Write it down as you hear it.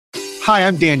Hi,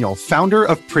 I'm Daniel, founder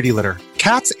of Pretty Litter.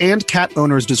 Cats and cat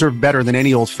owners deserve better than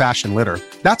any old-fashioned litter.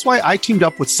 That's why I teamed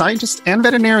up with scientists and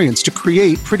veterinarians to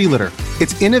create Pretty Litter.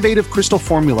 Its innovative crystal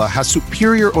formula has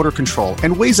superior odor control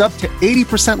and weighs up to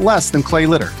 80% less than clay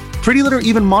litter. Pretty Litter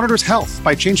even monitors health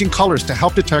by changing colors to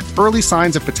help detect early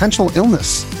signs of potential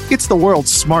illness. It's the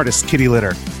world's smartest kitty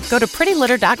litter. Go to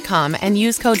prettylitter.com and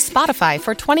use code SPOTIFY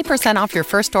for 20% off your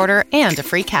first order and a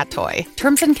free cat toy.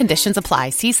 Terms and conditions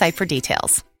apply. See site for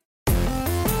details.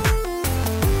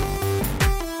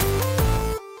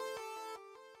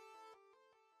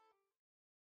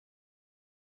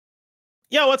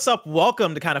 Yo, what's up?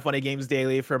 Welcome to Kind of Funny Games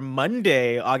Daily for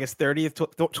Monday, August 30th,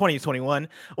 2021.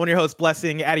 One of your hosts,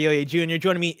 Blessing Adeoye Jr.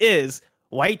 Joining me is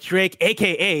White Drake,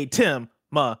 a.k.a. Tim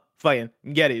fucking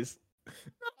Geddes. How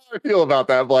do I feel about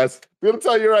that, Bless? I'm going to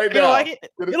tell you right now. Like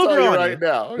it? It'll grow on you.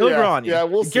 Now. It'll grow on you. Yeah,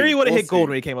 we'll see. Gary would have hit gold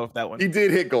when he came up with that one. He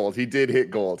did hit gold.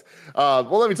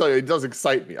 Well, let me tell you, it does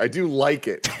excite me. I do like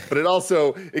it, but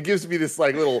it gives me this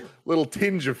like little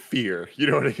tinge of fear. You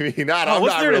know what I mean? I'm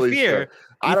what's not there really to fear? Sure.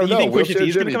 I don't know. You think We'll Pusha T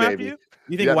is going to come after baby. you?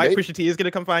 You think White Pusha T is going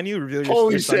to come find you? Reveal your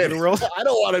Holy sons shit. to the world? I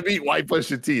don't want to meet White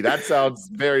Pusha T. That sounds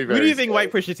very, very Who do you think scary.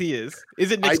 White Pusha T is? Is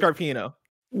it Nick Scarpino?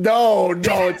 No,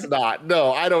 it's not.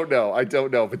 No, I don't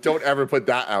know. But don't ever put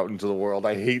that out into the world.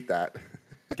 I hate that.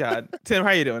 God. Tim, how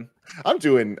you doing? I'm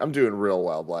doing real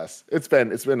well, Bless. It's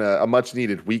been a much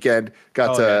needed weekend.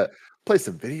 Got to play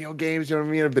some video games. You know what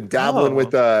I mean? I've been dabbling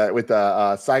with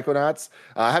Psychonauts.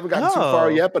 I haven't gotten too far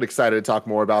yet, but excited to talk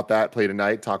more about that. Play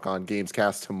tonight. Talk on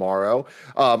Gamescast tomorrow.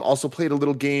 Also played a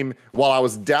little game while I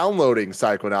was downloading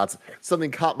Psychonauts. Something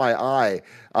caught my eye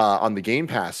on the Game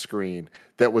Pass screen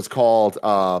that was called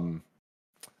hold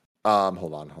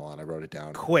on. I wrote it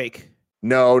down. Quake.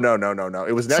 No.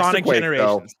 It was next Sonic to Quake,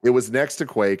 Generations. though. It was next to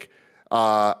Quake.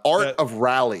 Art of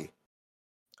Rally.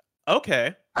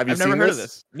 Okay. I've never heard of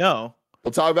this. No.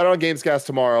 We'll talk about it on Gamescast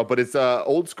tomorrow, but it's a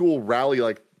old school rally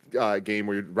game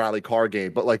where you rally car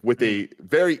game, but like with a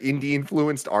very indie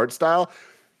influenced art style.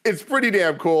 It's pretty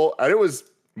damn cool, and it was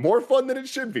more fun than it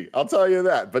should be. I'll tell you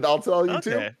that. But I'll tell you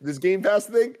too, this Game Pass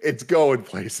thing, it's going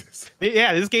places.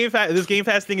 Yeah, this Game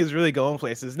Pass thing is really going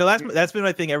places. No, that's been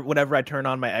my thing. Whenever I turn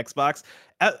on my Xbox,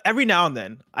 every now and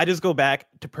then I just go back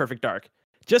to Perfect Dark.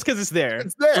 Just because it's there,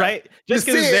 right? Just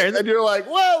because it's there, and you're like,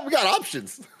 "Well, we got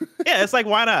options." Yeah, it's like,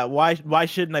 why not? Why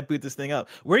shouldn't I boot this thing up?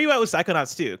 Where are you at with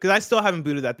Psychonauts 2? Because I still haven't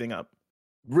booted that thing up.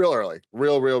 Real early.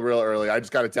 I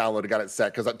just got it downloaded, got it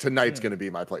set because tonight's going to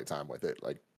be my playtime with it.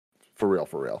 Like, for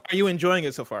real. Are you enjoying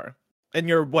it so far? And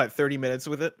you're 30 minutes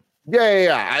with it?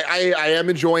 Yeah. I am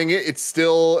enjoying it. It's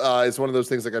still it's one of those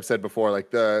things, like I've said before,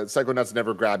 like the Psychonauts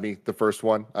never grabbed me. The first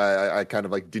one, I kind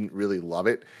of like didn't really love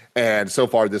it, and so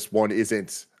far this one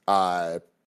isn't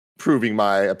proving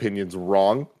my opinions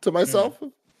wrong to myself.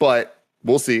 But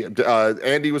we'll see.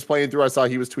 Andy was playing through. I saw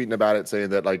he was tweeting about it, saying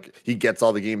that like he gets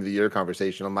all the Game of the Year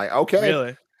conversation. I'm like, okay,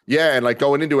 really? Yeah, and like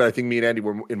going into it, I think me and Andy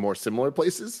were in more similar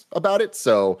places about it.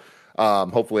 So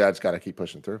hopefully, I just got to keep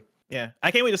pushing through. Yeah,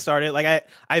 I can't wait to start it. Like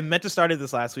I meant to start it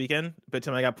this last weekend, but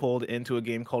I got pulled into a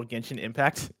game called Genshin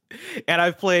Impact, and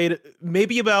I've played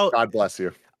maybe about. God bless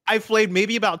you. I've played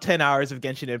maybe about 10 hours of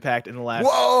Genshin Impact in the last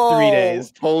 3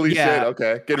 days. Holy shit!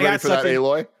 Okay, getting ready for that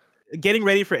Aloy. Getting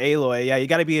ready for Aloy. Yeah, you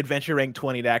got to be adventure rank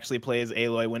 20 to actually play as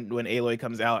Aloy when Aloy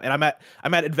comes out, and I'm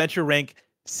at adventure rank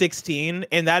 16,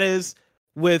 and that is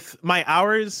with my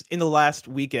hours in the last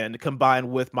weekend combined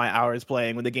with my hours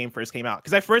playing when the game first came out.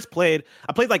 Because I played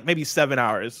like maybe 7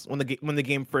 hours when the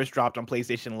game first dropped on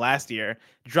PlayStation last year,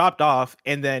 dropped off,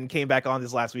 and then came back on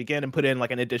this last weekend and put in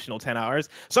like an additional 10 hours.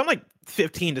 So I'm like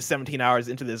 15 to 17 hours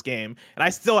into this game, and I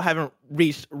still haven't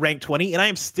reached rank 20, and I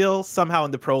am still somehow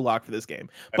in the prologue for this game.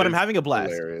 But I'm having a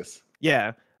blast. Hilarious.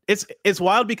 Yeah, it's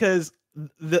wild because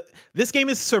this game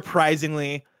is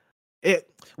surprisingly.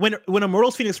 When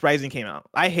Immortals Fenyx Rising came out,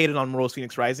 I hated on Immortals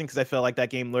Fenyx Rising because I felt like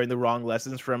that game learned the wrong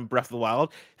lessons from Breath of the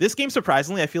Wild. This game,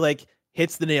 surprisingly, I feel like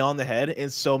hits the nail on the head in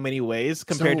so many ways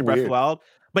compared to Breath of the Wild,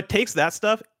 but takes that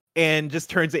stuff and just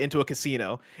turns it into a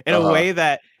casino in a way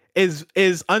that is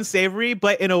unsavory,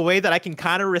 but in a way that I can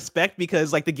kind of respect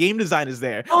because like the game design is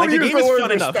there. Don't like the use game the is word fun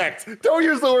respect. enough. Don't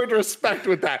use the word respect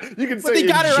with that. You can say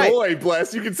enjoy,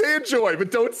 Bless. You can say enjoy, but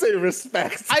don't say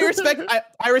respect. I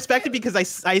respect it because I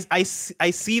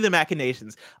see the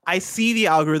machinations. I see the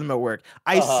algorithm at work.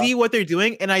 I see what they're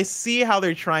doing, and I see how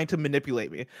they're trying to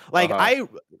manipulate me. Like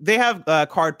they have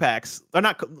card packs. They're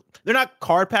not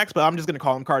card packs, but I'm just gonna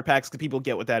call them card packs because people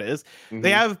get what that is.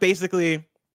 They have basically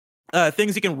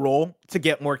things you can roll to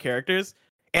get more characters,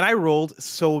 and I rolled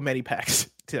so many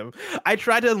packs, Tim. I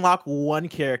tried to unlock one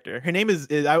character. Her name is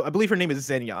I believe her name is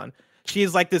Zenyon. She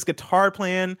is like this guitar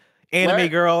playing Anime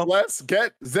girl. Let's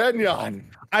get Zenyon.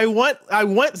 I want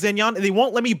Zenyon, and they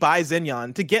won't let me buy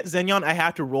Zenyon. To get Zenyon, I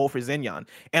have to roll for Zenyon,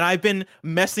 and I've been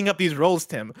messing up these rolls,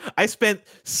 Tim. I spent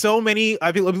so many.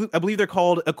 I believe they're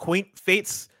called Acquaint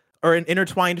Fates or an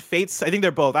Intertwined Fates. I think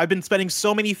they're both. I've been spending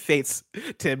so many Fates,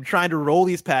 Tim, trying to roll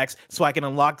these packs so I can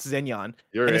unlock Zenyon.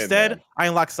 Instead, I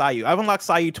unlock Sayu. I've unlocked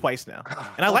Sayu twice now,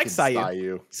 and I like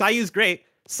Sayu. Sayu's great.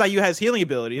 Sayu has healing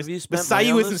abilities, but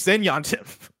Sayu isn't Zenyon, Tim.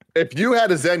 If you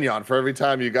had a Zenyon for every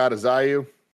time you got a Zayu,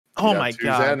 oh my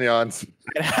god, Zenyons.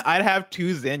 I'd have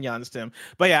 2 Zenyons, Tim.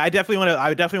 But yeah, I definitely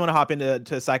want to hop into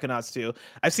Psychonauts too.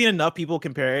 I've seen enough people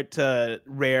compare it to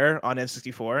Rare on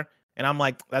N64. And I'm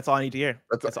like, that's all I need to hear.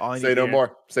 That's all I need to hear. Say no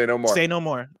more. Say no more. Say no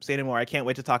more. Say no more. I can't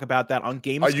wait to talk about that on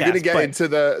Gamescast. Are you going to get into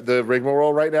the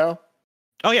rigmarole right now?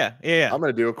 Oh, yeah. I'm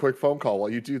going to do a quick phone call while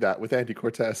you do that with Andy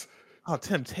Cortez. Oh,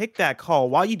 Tim, take that call.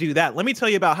 While you do that, let me tell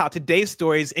you about how today's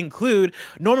stories include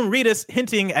Norman Reedus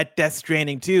hinting at Death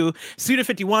Stranding 2,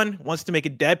 Suda51 wants to make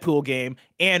a Deadpool game,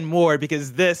 and more,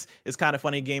 because this is Kinda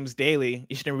Funny Games Daily.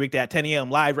 Each and every weekday at 10 a.m.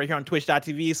 live right here on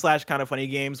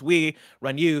twitch.tv/KindaFunnyGames. We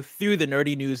run you through the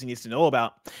nerdy news you need to know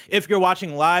about. If you're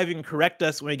watching live, you can correct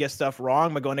us when we get stuff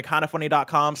wrong by going to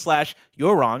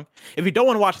kindafunny.com/you're wrong. If you don't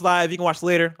want to watch live, you can watch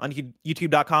later on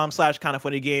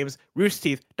youtube.com/KindaFunnyGames,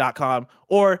 roosterteeth.com,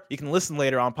 or you can listen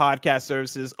later on podcast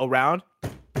services around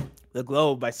the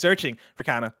globe by searching for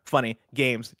Kinda Funny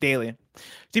Games Daily.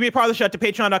 To be a part of the show, to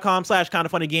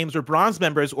patreon.com/KindaFunnyGames, where bronze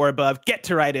members or above get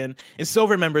to write in, and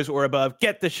silver members or above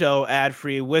get the show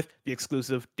ad-free with the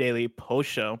exclusive daily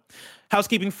post show.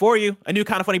 Housekeeping for you, a new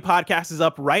Kinda Funny podcast is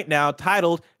up right now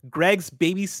titled Greg's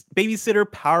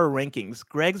Babysitter Power Rankings.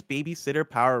 Greg's Babysitter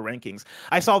Power Rankings.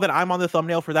 I saw that I'm on the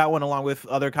thumbnail for that one along with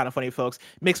other Kinda Funny folks.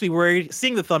 Makes me worried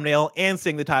seeing the thumbnail and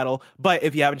seeing the title, but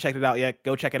if you haven't checked it out yet,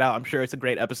 go check it out. I'm sure it's a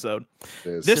great episode.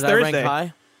 This Did Thursday. I rank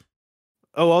high?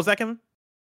 Oh, what was that, Kevin?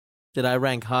 Did I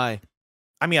rank high?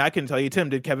 I mean, I can tell you, Tim,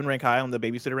 did Kevin rank high on the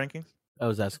babysitter rankings? I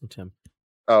was asking Tim.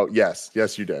 Oh, yes.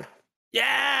 Yes, you did.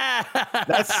 Yeah!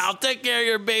 I'll take care of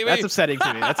your baby. That's upsetting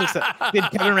to me. That's upsetting. Did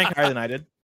Kevin rank higher than I did?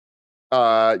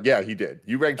 Yeah, he did.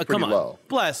 You ranked pretty low.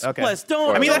 Bless. Okay. Bless.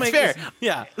 Don't. I mean, don't that's make fair. This,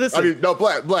 yeah. Listen. I mean, no,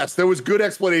 bless. There was good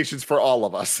explanations for all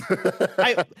of us.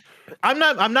 I'm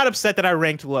not upset that I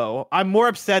ranked low. I'm more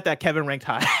upset that Kevin ranked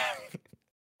high.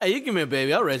 Hey, you give me a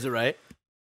baby. I'll raise it right.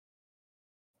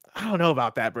 I don't know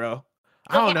about that, bro.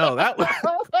 I don't know. That.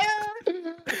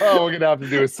 Oh, we're gonna have to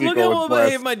do a sequel. Look at with what Bless.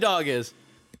 behave my dog is.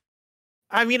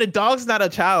 I mean, a dog's not a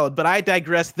child, but I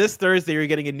digress. This Thursday, you're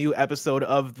getting a new episode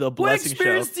of The Blessing Show. What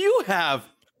experience do you have?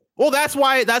 Well, that's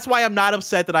why I'm not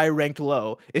upset that I ranked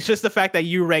low. It's just the fact that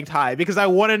you ranked high because I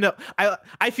want to know.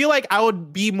 I feel like I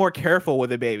would be more careful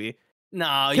with a baby.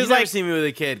 No, you never see me with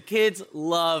a kid. Kids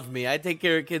love me. I take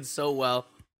care of kids so well.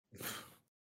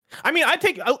 I mean,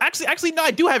 actually, no,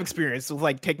 I do have experience with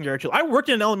like taking care of children. I worked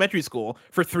in an elementary school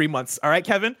for 3 months. All right,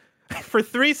 Kevin, for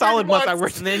 3 solid months, I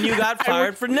worked. And then you got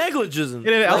fired for negligence. In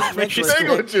an elementary school.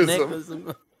 Negligence.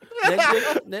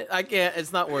 I can't.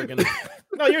 It's not working.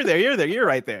 No, you're there. You're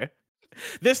right there.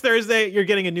 This Thursday, you're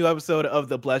getting a new episode of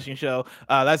The Blessing Show.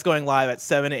 That's going live at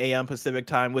 7 a.m. Pacific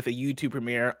time with a YouTube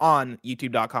premiere on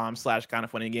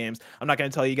youtube.com/KindaFunnyGames. I'm not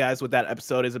going to tell you guys what that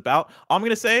episode is about. All I'm going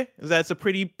to say is that it's a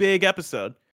pretty big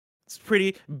episode. It's a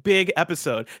pretty big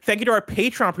episode. Thank you to our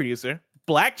Patreon producer,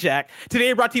 Blackjack.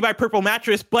 Today brought to you by Purple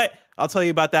Mattress, but I'll tell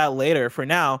you about that later. For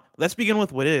now, let's begin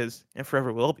with what is and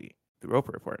forever will be the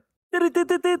Roper Report. It's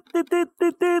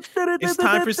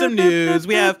time for some news.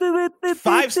 We have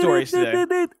 5 stories today.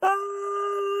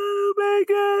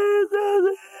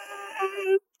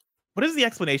 What is the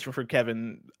explanation for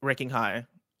Kevin ranking high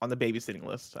on the babysitting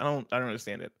list? I don't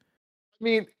understand it. I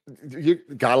mean, you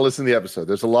gotta listen to the episode.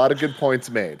 There's a lot of good points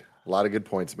made.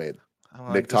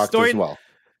 Nick talked as well.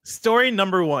 Story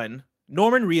number 1.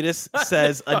 Norman Reedus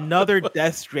says another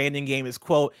Death Stranding game is,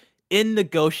 quote, in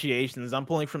negotiations. I'm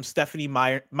pulling from Stephanie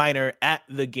Miner at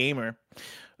The Gamer.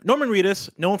 Norman Reedus,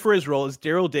 known for his role as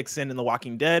Daryl Dixon in The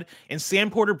Walking Dead, and Sam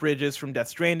Porter Bridges from Death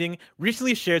Stranding,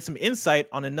 recently shared some insight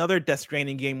on another Death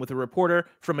Stranding game with a reporter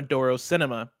from Adoro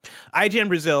Cinema. IGN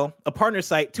Brazil, a partner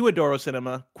site to Adoro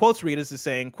Cinema, quotes Reedus as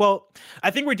saying, quote,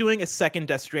 I think we're doing a second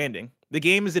Death Stranding. The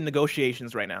game is in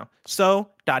negotiations right now.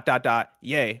 So, ...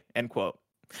 yay, end quote.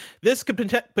 This could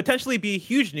potentially be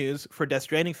huge news for Death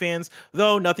Stranding fans,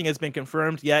 though nothing has been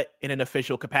confirmed yet in an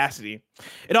official capacity.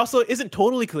 It also isn't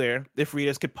totally clear if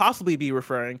Reedus could possibly be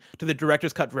referring to the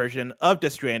director's cut version of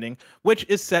Death Stranding, which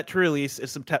is set to release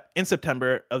in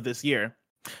September of this year.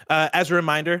 As a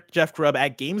reminder, Jeff Grubb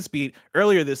at GamesBeat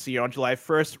earlier this year on July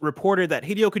 1st reported that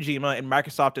Hideo Kojima and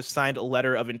Microsoft have signed a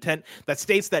letter of intent that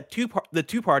states that the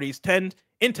two parties tend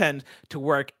intend to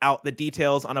work out the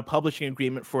details on a publishing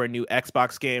agreement for a new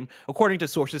Xbox game, according to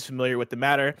sources familiar with the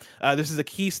matter. This is a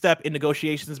key step in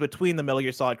negotiations between the Metal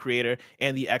Gear Solid creator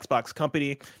and the Xbox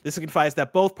company. This signifies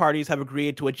that both parties have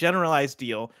agreed to a generalized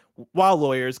deal while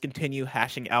lawyers continue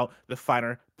hashing out the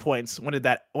finer points. Wanted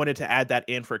to add that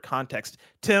in for context.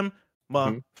 Tim,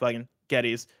 fucking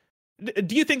Geddes,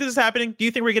 do you think this is happening? Do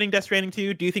you think we're getting Death Stranding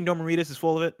 2? Do you think Norman Reedus is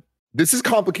full of it? This is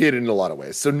complicated in a lot of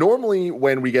ways. So normally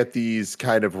when we get these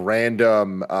kind of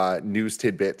random news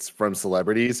tidbits from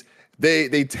celebrities,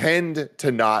 they tend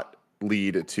to not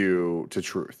lead to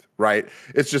truth, right?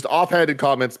 It's just offhanded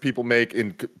comments people make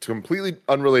in completely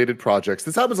unrelated projects.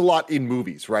 This happens a lot in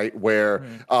movies, right? Where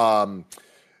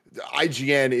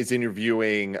IGN is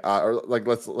interviewing, or like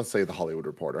let's say the Hollywood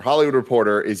Reporter. Hollywood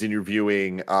Reporter is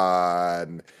interviewing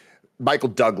Michael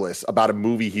Douglas about a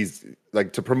movie he's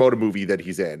like to promote a movie that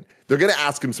he's in. They're going to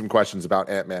ask him some questions about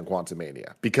Ant-Man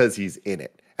Quantumania because he's in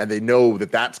it. And they know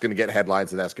that that's going to get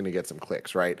headlines and that's going to get some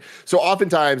clicks, right? So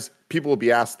oftentimes people will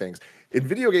be asked things. In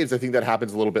video games, I think that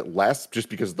happens a little bit less just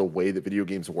because of the way that video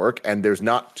games work. And there's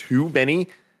not too many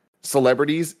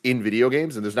celebrities in video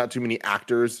games and there's not too many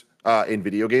actors in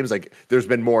video games. Like there's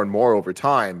been more and more over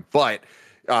time, but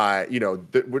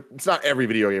it's not every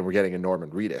video game we're getting a Norman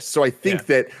Reedus. So I think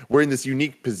that we're in this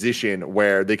unique position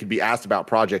where they could be asked about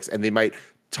projects and they might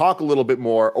talk a little bit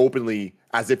more openly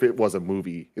as if it was a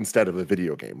movie instead of a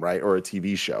video game, right? Or a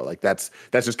TV show. Like that's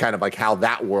just kind of like how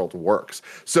that world works.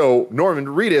 So Norman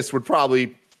Reedus would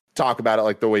probably talk about it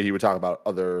like the way he would talk about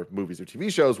other movies or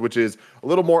TV shows, which is a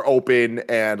little more open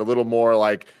and a little more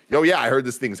like, oh yeah, I heard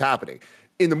this thing's happening.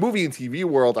 In the movie and TV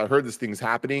world, I heard this thing's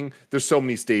happening. There's so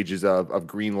many stages of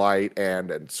green light and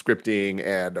scripting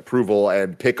and approval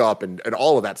and pickup and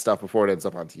all of that stuff before it ends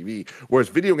up on TV. Whereas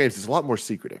video games is a lot more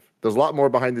secretive. There's a lot more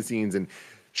behind the scenes. And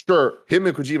sure, him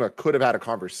and Kojima could have had a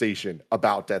conversation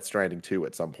about Death Stranding 2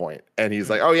 at some point. And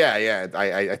he's like, oh, yeah,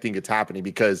 I think it's happening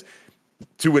because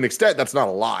to an extent, that's not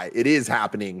a lie. It is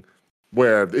happening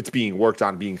where it's being worked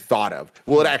on, being thought of.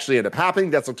 Will it actually end up happening?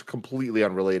 That's a completely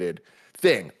unrelated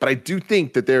thing. But I do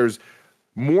think that there's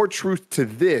more truth to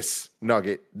this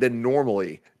nugget than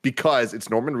normally because it's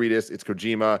Norman Reedus, it's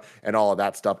Kojima, and all of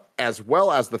that stuff, as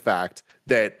well as the fact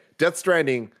that Death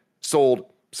Stranding sold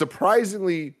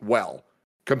surprisingly well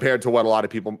compared to what a lot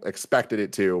of people expected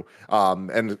it to,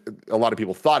 and a lot of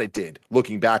people thought it did,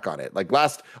 looking back on it. Like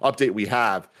last update we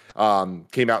have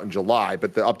came out in July,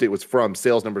 but the update was from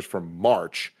sales numbers from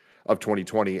March of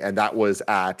 2020, and that was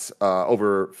at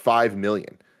over 5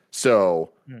 million.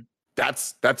 So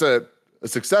that's a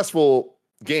successful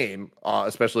game,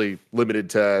 especially limited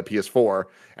to PS4,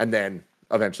 and then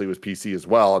eventually was PC as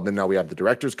well. And then now we have the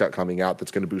director's cut coming out that's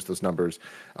going to boost those numbers.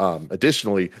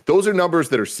 Additionally, those are numbers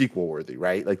that are sequel worthy,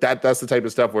 right? Like that's the type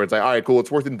of stuff where it's like, all right, cool,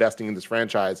 it's worth investing in this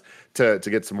franchise to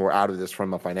get some more out of this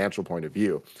from a financial point of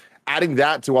view. Adding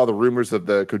that to all the rumors of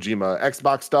the Kojima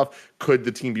Xbox stuff, could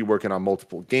the team be working on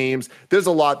multiple games? There's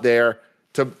a lot there.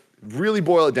 To really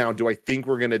boil it down, do I think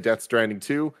we're going to Death Stranding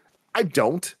 2? I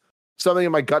don't. Something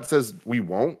in my gut says we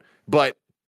won't, but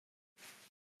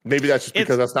maybe that's just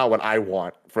because that's not what I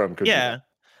want from Kojima. Yeah,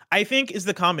 I think is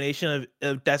the combination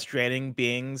of Death Stranding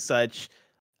being such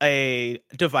a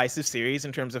divisive series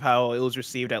in terms of how it was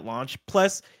received at launch,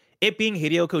 plus it being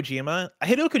Hideo Kojima.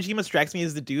 Hideo Kojima strikes me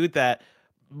as the dude that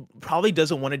probably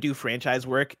doesn't want to do franchise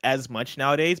work as much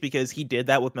nowadays because he did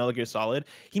that with Metal Gear Solid.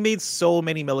 He made so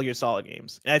many Metal Gear Solid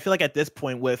games. And I feel like at this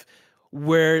point with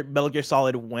where Metal Gear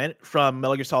Solid went from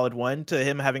Metal Gear Solid 1 to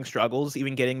him having struggles,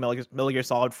 even getting Metal Gear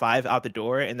Solid 5 out the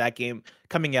door and that game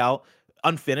coming out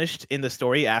unfinished in the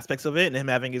story aspects of it and him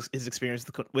having his experience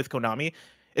with Konami,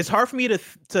 it's hard for me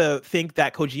to think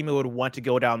that Kojima would want to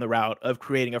go down the route of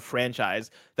creating a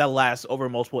franchise that lasts over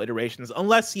multiple iterations,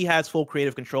 unless he has full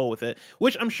creative control with it,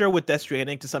 which I'm sure with Death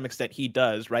Stranding, to some extent, he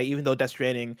does, right? Even though Death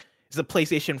Stranding is a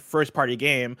PlayStation first-party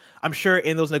game, I'm sure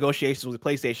in those negotiations with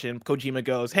PlayStation, Kojima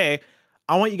goes, hey,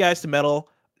 I want you guys to meddle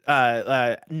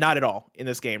not at all in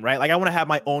this game, right? Like I want to have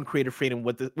my own creative freedom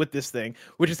with this thing,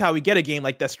 which is how we get a game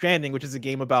like Death Stranding, which is a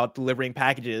game about delivering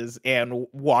packages and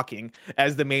walking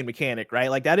as the main mechanic, right?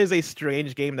 Like that is a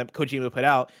strange game that Kojima put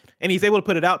out, and he's able to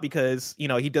put it out because, you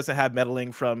know, he doesn't have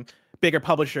meddling from bigger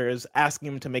publishers asking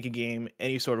him to make a game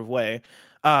any sort of way.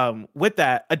 With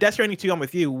that, a Death Stranding 2, I'm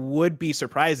with you, would be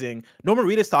surprising. Norman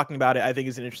Reedus talking about it, I think,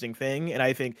 is an interesting thing. And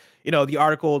I think, you know, the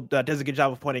article does a good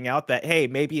job of pointing out that, hey,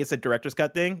 maybe it's a director's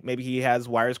cut thing. Maybe he has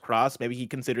wires crossed. Maybe he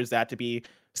considers that to be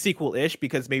sequel-ish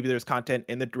because maybe there's content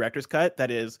in the director's cut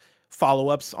that is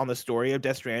follow-ups on the story of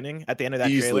Death Stranding at the end of that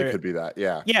Easily trailer. Could be that,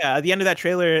 yeah. Yeah, at the end of that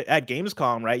trailer at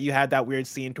Gamescom, right? You had that weird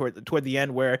scene toward the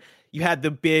end where you had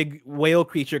the big whale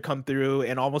creature come through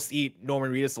and almost eat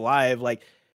Norman Reedus alive. Like,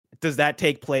 does that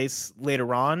take place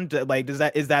later on? Like, is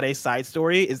that a side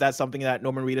story? Is that something that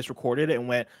Norman Reedus recorded and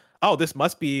went, oh, this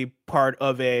must be part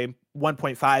of a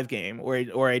 1.5 game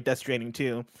or a Death Stranding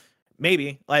 2?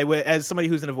 Maybe. Like, as somebody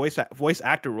who's in a voice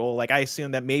actor role, like I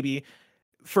assume that maybe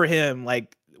for him,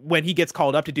 like when he gets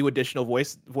called up to do additional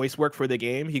voice work for the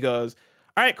game, he goes,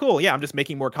 all right, cool. Yeah, I'm just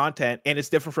making more content. And it's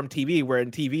different from TV, where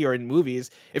in TV or in movies,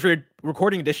 if you're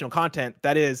recording additional content,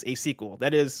 that is a sequel.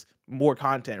 That is more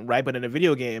content, right? But in a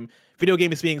video game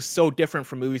is being so different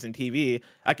from movies and TV,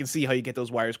 I can see how you get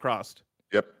those wires crossed.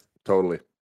 Yep, totally.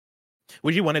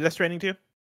 Would you want a Death Stranding 2?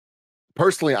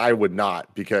 Personally, I would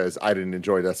not, because I didn't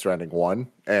enjoy Death Stranding 1,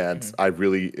 and I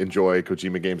really enjoy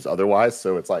Kojima games otherwise.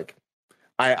 So it's like,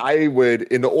 I would,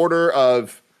 in the order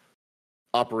of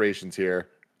operations here,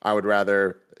 I would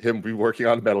rather him be working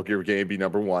on a Metal Gear game be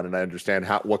number one, and I understand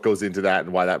what goes into that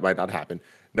and why that might not happen.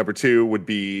 Number two would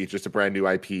be just a brand new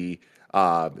IP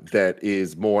that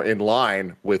is more in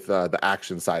line with the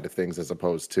action side of things as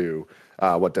opposed to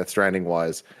what Death Stranding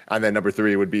was. And then number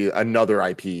three would be another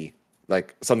IP,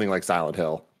 like something like Silent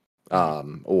Hill,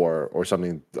 or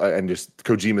something, and just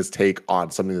Kojima's take on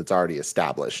something that's already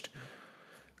established.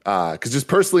 Because just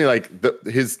personally, like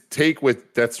his take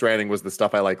with Death Stranding was the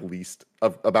stuff I like least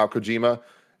about Kojima,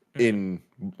 in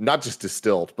not just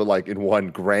distilled, but like in one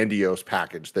grandiose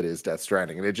package that is Death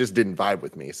Stranding, and it just didn't vibe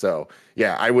with me. So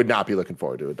yeah, I would not be looking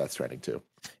forward to a Death Stranding 2.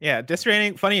 Yeah, Death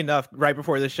Stranding, funny enough, right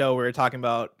before the show, we were talking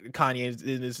about Kanye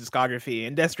in his discography,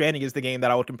 and Death Stranding is the game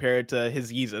that I would compare it to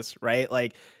his Yeezus, right?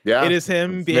 Like, yeah, it is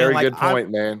him being very like, good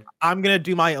point, man. I'm going to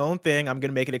do my own thing. I'm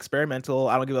going to make it experimental.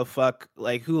 I don't give a fuck,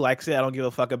 like, who likes it. I don't give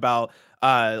a fuck about,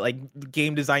 like,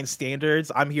 game design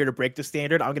standards. I'm here to break the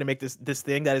standard. I'm going to make this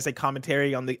thing that is a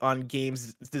commentary on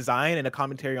games design and a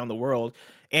commentary on the world.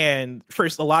 And for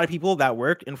a lot of people that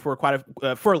worked, and for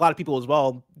a lot of people as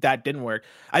well that didn't work.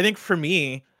 I think for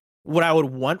me, what I would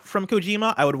want from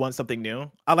Kojima, I would want something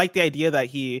new. I like the idea that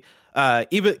he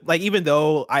even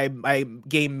though I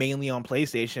game mainly on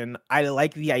PlayStation, I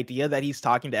like the idea that he's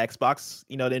talking to Xbox,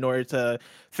 in order to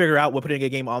figure out what putting a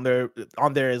game on there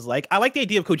is like. I like the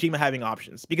idea of Kojima having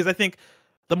options, because I think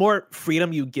the more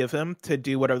freedom you give him to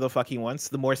do whatever the fuck he wants,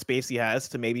 the more space he has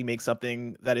to maybe make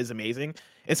something that is amazing.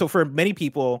 And so for many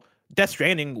people, Death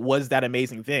Stranding was that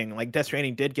amazing thing. Like, Death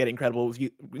Stranding did get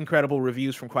incredible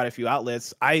reviews from quite a few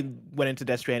outlets. I went into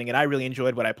Death Stranding and I really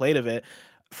enjoyed what I played of it.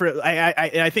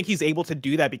 I think he's able to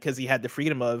do that because he had the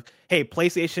freedom of, hey,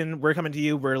 PlayStation, we're coming to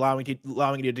you, we're allowing you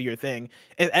to do your thing.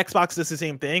 And Xbox does the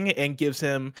same thing and gives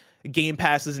him Game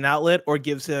Pass as an outlet, or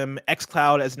gives him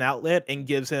xCloud as an outlet, and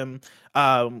gives him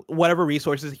whatever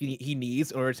resources he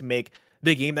needs in order to make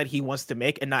the game that he wants to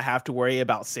make and not have to worry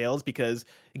about sales, because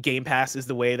Game Pass is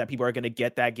the way that people are going to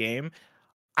get that game.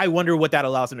 I wonder what that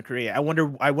allows him to create. I wonder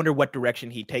what direction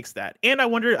he takes that. And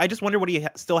I just wonder what he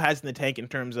still has in the tank in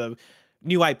terms of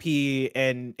new IP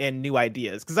and new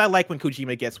ideas. Because I like when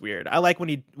Kojima gets weird. I like when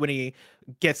he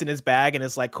gets in his bag and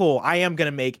is like, cool, I am going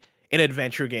to make an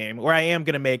adventure game, or I am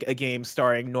going to make a game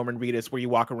starring Norman Reedus where you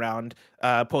walk around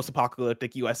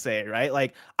post-apocalyptic USA, right?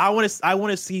 Like, I want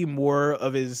to see more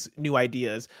of his new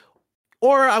ideas.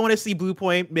 Or I want to see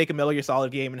Bluepoint make a Metal Gear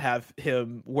Solid game and have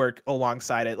him work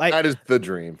alongside it. Like, that is the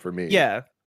dream for me. Yeah.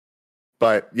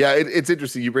 But yeah, it's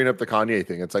interesting. You bring up the Kanye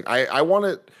thing. It's like, I want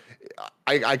to,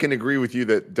 I can agree with you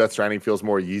that Death Stranding feels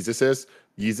more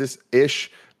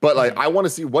Yeezus-ish. But like, I want to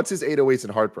see, what's his 808s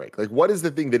and Heartbreak? Like, what is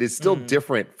the thing that is still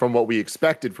different from what we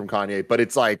expected from Kanye? But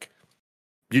it's like,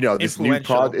 this new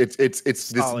product, it's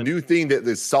this new thing that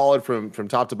is solid from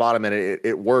top to bottom, and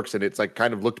it works, and it's like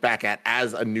kind of looked back at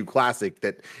as a new classic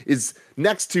that is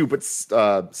next to, but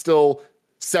still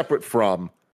separate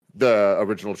from the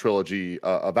original trilogy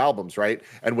of albums, right?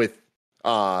 And with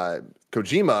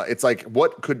Kojima, it's like,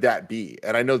 what could that be?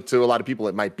 And I know to a lot of people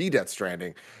it might be Death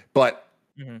Stranding, but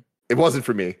it wasn't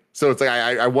for me. So it's like,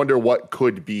 I wonder what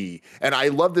could be. And I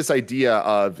love this idea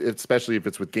of, especially if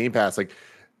it's with Game Pass, like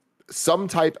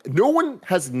no one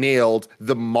has nailed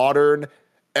the modern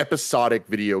episodic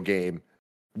video game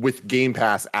with Game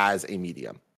Pass as a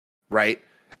medium, right?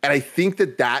 And I think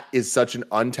that is such an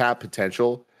untapped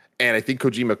potential. And I think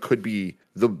Kojima could be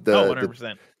the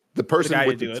person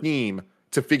with the team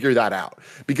to figure that out,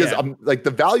 because like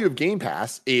the value of Game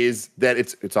Pass is that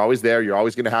it's always there. You're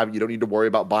always going to have, you don't need to worry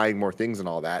about buying more things and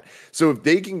all that. So if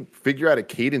they can figure out a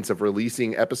cadence of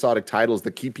releasing episodic titles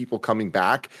that keep people coming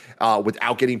back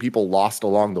without getting people lost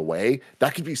along the way,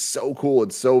 that could be so cool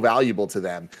and so valuable to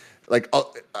them. Like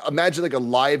imagine like a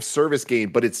live service game,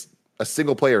 but it's a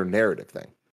single player narrative thing.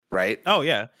 Right. Oh,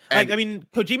 yeah. I mean,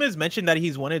 Kojima's mentioned that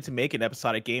he's wanted to make an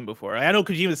episodic game before. I know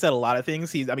Kojima said a lot of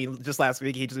things. Just last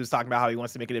week, he just was talking about how he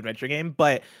wants to make an adventure game.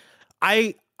 But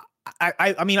I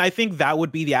mean, I think that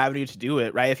would be the avenue to do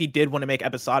it, right? If he did want to make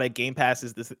episodic, Game Pass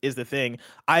is the thing.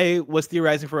 I was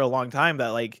theorizing for a long time that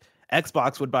like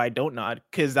Xbox would buy Don't Nod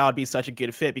because that would be such a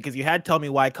good fit, because you had Tell Me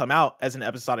Why come out as an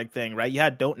episodic thing, right? You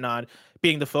had Don't Nod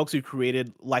being the folks who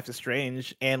created Life is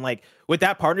Strange, and like with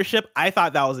that partnership, I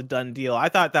thought that was a done deal. I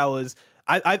thought that was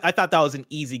I thought that was an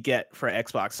easy get for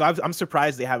Xbox. So I'm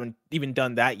surprised they haven't even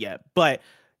done that yet. But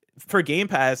for Game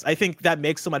Pass, I think that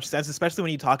makes so much sense, especially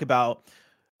when you talk about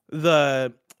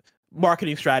the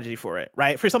marketing strategy for it,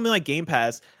 right? For something like Game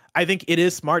Pass, I think it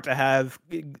is smart to have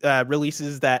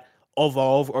releases that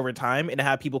evolve over time and to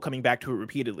have people coming back to it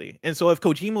repeatedly. And so if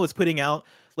Kojima was putting out,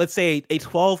 let's say, a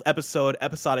 12 episode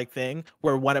episodic thing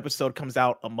where one episode comes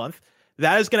out a month,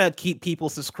 that is going to keep people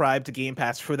subscribed to Game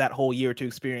Pass for that whole year to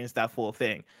experience that full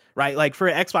thing, right? Like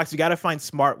for Xbox, you got to find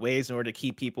smart ways in order to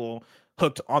keep people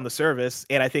hooked on the service.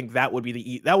 And I think that would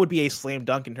be a slam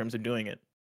dunk in terms of doing it.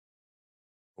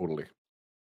 Totally.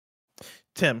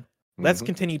 Tim, let's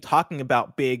continue talking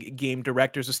about big game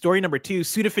directors. The story number 2,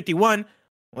 Suda51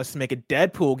 wants to make a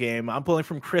Deadpool game. I'm pulling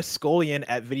from Chris Scullion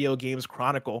at Video Games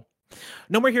Chronicle.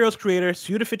 No More Heroes creator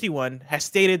Suda51 has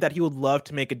stated that he would love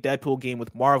to make a Deadpool game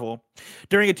with Marvel.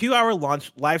 During a 2-hour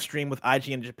launch live stream with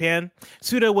IGN Japan,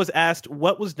 Suda was asked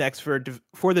what was next for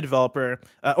the developer,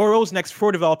 or what was next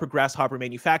for developer Grasshopper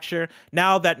Manufacture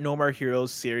now that No More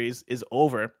Heroes series is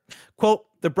over. Quote,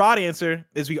 "The broad answer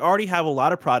is we already have a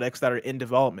lot of products that are in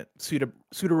development," Suda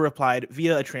replied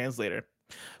via a translator.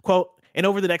 Quote, "And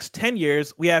over the next 10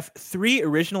 years, we have 3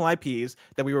 original IPs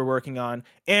that we were working on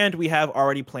and we have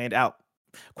already planned out."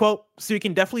 Quote, "So you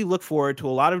can definitely look forward to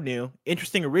a lot of new,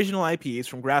 interesting original IPs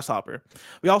from Grasshopper.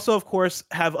 We also, of course,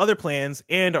 have other plans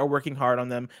and are working hard on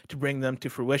them to bring them to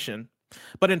fruition.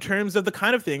 But in terms of the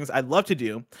kind of things I'd love to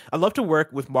do, I'd love to work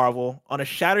with Marvel on a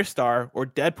Shatterstar or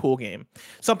Deadpool game,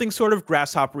 something sort of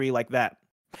Grasshopper-y like that.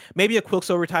 Maybe a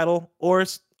Quicksilver title or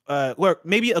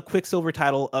maybe a Quicksilver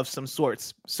title of some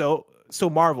sorts. So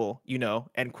Marvel, you know,"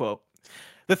 end quote.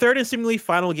 The third and seemingly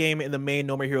final game in the main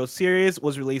No More Heroes series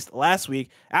was released last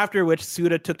week, after which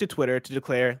Suda took to Twitter to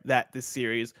declare that this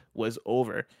series was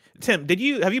over. Tim,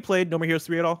 have you played No More Heroes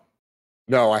 3 at all?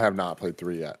 No, I have not played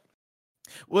 3 yet.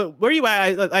 Well, where are you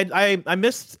at? I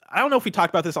missed, I don't know if we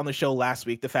talked about this on the show last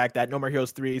week, the fact that No More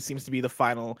Heroes 3 seems to be the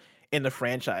final in the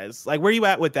franchise. Like, where are you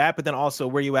at with that? But then also,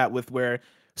 where are you at with where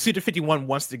Suda51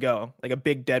 wants to go, like a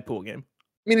big Deadpool game?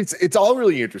 I mean, it's all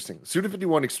really interesting.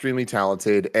 Suda51 extremely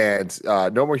talented, and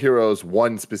No More Heroes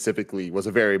 1 specifically was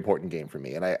a very important game for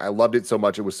me, and I loved it so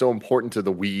much. It was so important to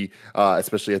the Wii,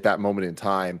 especially at that moment in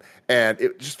time, and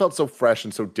it just felt so fresh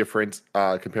and so different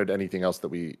compared to anything else that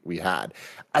we had.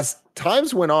 As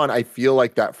times went on, I feel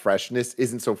like that freshness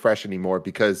isn't so fresh anymore,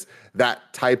 because that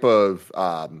type of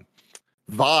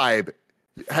vibe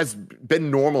has been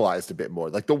normalized a bit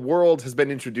more. Like the world has been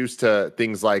introduced to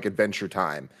things like Adventure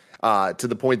Time, to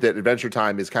the point that Adventure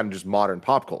Time is kind of just modern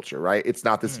pop culture, right? It's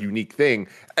not this unique thing.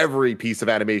 Every piece of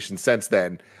animation since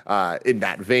then, in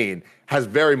that vein, has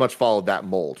very much followed that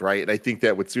mold, right? And I think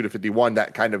that with Suda51,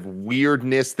 that kind of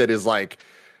weirdness that is like,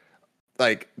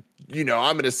 you know,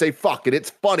 I'm going to say fuck it, it's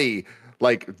funny,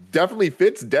 like definitely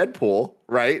fits Deadpool,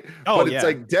 right? Oh, but it's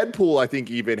like Deadpool, I think,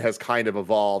 even has kind of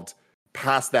evolved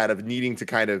past that of needing to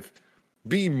kind of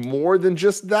be more than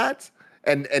just that.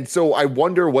 And so I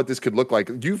wonder what this could look like.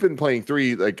 You've been playing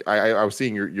 3, like I was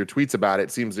seeing your tweets about it.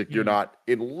 It seems like you're not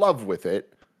in love with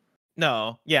it.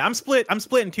 No, yeah, I'm split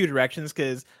in 2 directions,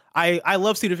 because I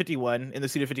love Suda51 and the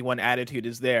Suda51 attitude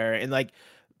is there. And like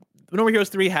No More Heroes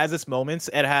 3 has its moments.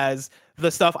 It has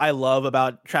the stuff I love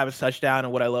about Travis Touchdown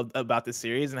and what I love about this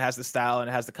series, and it has the style and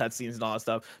it has the cutscenes and all that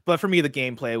stuff. But for me, the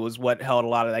gameplay was what held a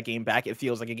lot of that game back. It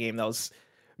feels like a game that was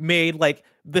made like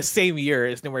the same year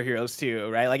as No More Heroes 2,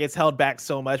 right? Like it's held back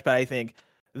so much, but I think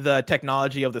the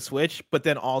technology of the Switch, but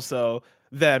then also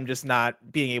them just not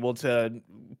being able to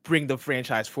bring the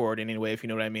franchise forward in any way, if you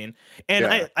know what I mean. And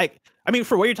yeah. I mean,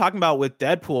 for what you're talking about with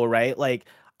Deadpool, right? Like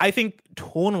I think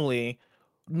tonally,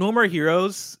 No More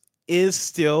Heroes is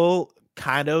still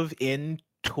kind of in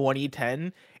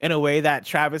 2010, in a way that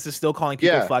Travis is still calling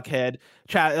people fuckhead.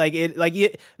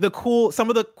 Some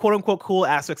of the quote unquote cool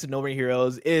aspects of No More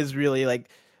Heroes is really like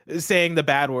saying the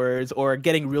bad words or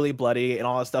getting really bloody and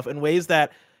all that stuff in ways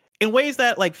that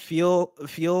like feel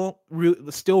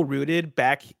still rooted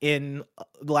back in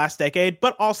the last decade,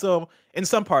 but also in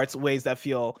some parts ways that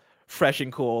feel fresh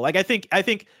and cool. Like I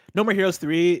think No More Heroes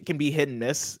 3 can be hit and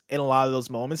miss in a lot of those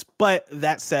moments. But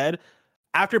that said,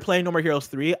 after playing No More Heroes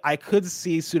 3, I could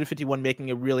see Suda51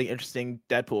 making a really interesting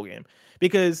Deadpool game.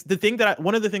 Because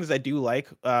one of the things I do like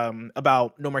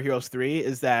about No More Heroes 3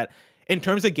 is that in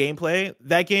terms of gameplay,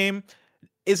 that game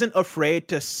isn't afraid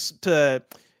to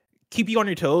keep you on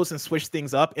your toes and switch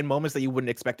things up in moments that you wouldn't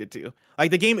expect it to. Like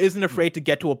the game isn't afraid to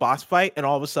get to a boss fight and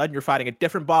all of a sudden you're fighting a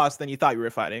different boss than you thought you were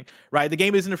fighting, right? The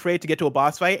game isn't afraid to get to a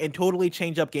boss fight and totally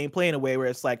change up gameplay in a way where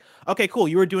it's like, okay, cool,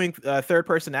 you were doing third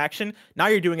person action, now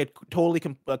you're doing a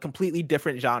completely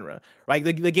different genre, right?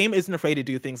 The game isn't afraid to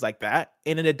do things like that.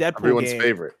 And in a Deadpool game,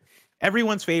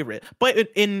 everyone's favorite. But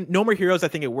in No More Heroes, I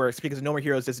think it works because No More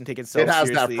Heroes doesn't take itself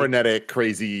seriously. It has that frenetic,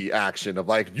 crazy action of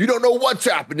like, you don't know what's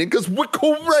happening because we're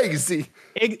crazy.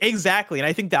 Exactly. And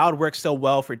I think that would work so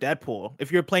well for Deadpool.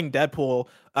 If you're playing Deadpool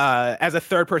as a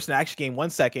third-person action game 1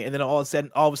 second, and then all of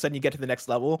a sudden you get to the next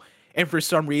level, and for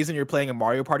some reason you're playing a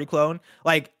Mario Party clone,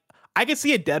 like I could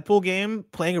see a Deadpool game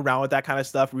playing around with that kind of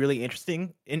stuff really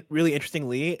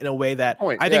interestingly in a way that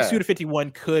I think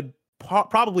Suda51 could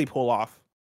probably pull off.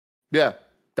 Yeah,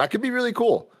 that could be really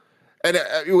cool. And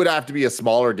it would have to be a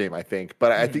smaller game, I think.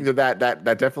 But I think that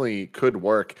definitely could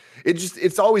work.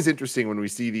 It's always interesting when we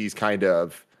see these kind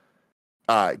of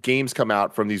games come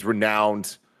out from these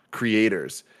renowned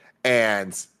creators.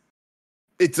 And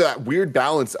it's a weird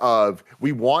balance of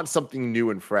we want something new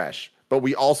and fresh, but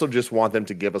we also just want them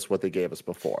to give us what they gave us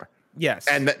before. Yes.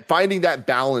 And finding that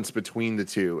balance between the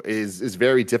two is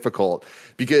very difficult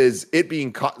because it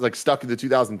being stuck in the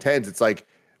 2010s, it's like,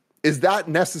 is that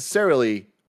necessarily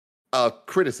a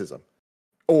criticism,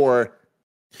 or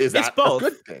is that a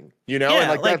good thing? You know,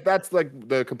 yeah, and that's like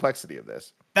the complexity of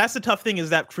this. That's the tough thing,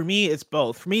 is that for me, it's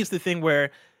both. For me, it's the thing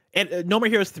where No More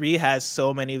Heroes 3 has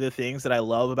so many of the things that I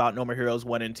love about No More Heroes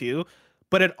 1 and 2,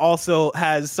 but it also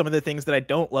has some of the things that I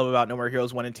don't love about No More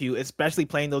Heroes 1 and 2, especially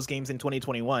playing those games in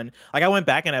 2021. Like I went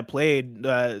back and I played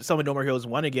some of No More Heroes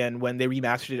 1 again when they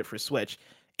remastered it for Switch,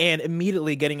 and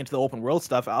immediately getting into the open world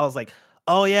stuff, I was like,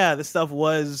 oh yeah, this stuff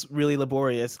was really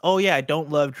laborious. Oh yeah, I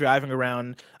don't love driving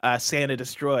around Santa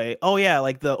Destroy. Oh yeah,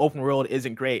 like the open world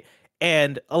isn't great.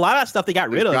 And a lot of that stuff they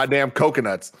got rid of. Goddamn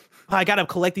coconuts. I gotta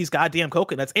collect these goddamn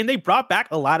coconuts. And they brought back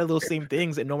a lot of those same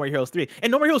things in No More Heroes 3.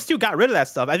 And No More Heroes 2 got rid of that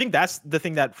stuff. I think that's the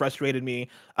thing that frustrated me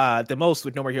the most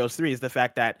with No More Heroes 3 is the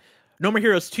fact that No More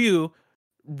Heroes 2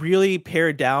 really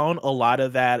pared down a lot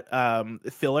of that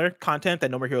filler content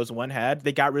that No More Heroes 1 had.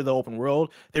 They got rid of the open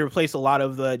world. They replaced a lot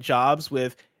of the jobs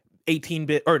with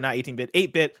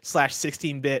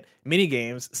 8-bit/16-bit mini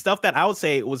games, stuff that I would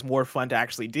say was more fun to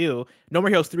actually do. No More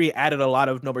Heroes 3 added a lot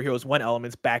of No More Heroes 1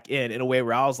 elements back in a way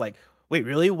where I was like, wait,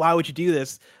 really? Why would you do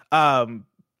this?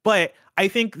 But I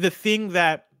think the thing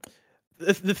that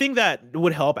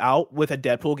would help out with a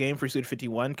Deadpool game for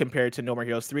Suda51 compared to No More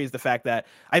Heroes 3 is the fact that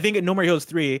I think in No More Heroes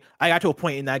 3, I got to a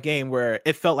point in that game where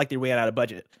it felt like they ran out of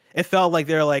budget. It felt like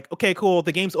they're like, okay, cool,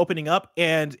 the game's opening up,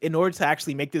 and in order to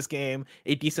actually make this game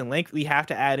a decent length, we have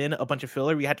to add in a bunch of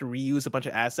filler, we have to reuse a bunch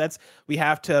of assets, we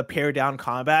have to pare down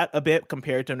combat a bit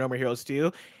compared to No More Heroes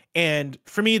 2. And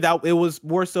for me, that it was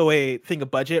more so a thing of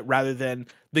budget rather than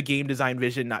the game design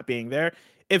vision not being there.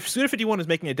 If Suda51 is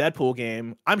making a Deadpool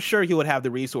game, I'm sure he would have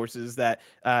the resources that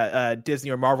Disney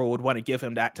or Marvel would want to give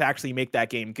him to actually make that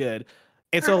game good.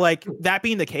 And so, like, that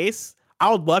being the case, I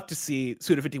would love to see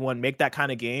Suda51 make that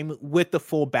kind of game with the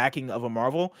full backing of a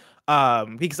Marvel,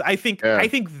 because I think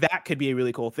that could be a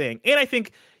really cool thing. And I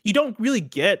think you don't really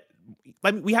get,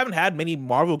 I mean, we haven't had many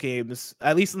Marvel games,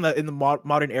 at least in the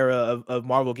modern era of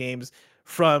Marvel games,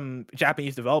 from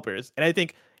Japanese developers. And I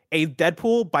think a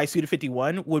Deadpool by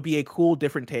Suda51 would be a cool,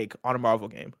 different take on a Marvel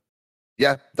game.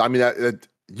 Yeah, I mean,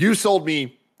 you sold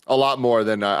me a lot more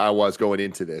than I was going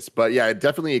into this. But yeah,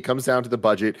 it comes down to the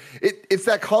budget. It's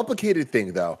that complicated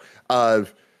thing, though,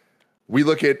 of we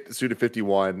look at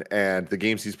Suda51 and the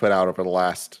games he's put out over the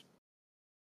last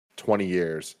 20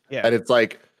 years. Yeah. And it's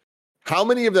like, how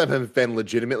many of them have been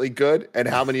legitimately good, and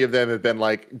how many of them have been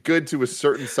like good to a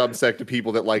certain subsect of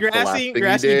people that like you're the last asking, thing you're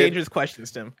he asking did? dangerous questions,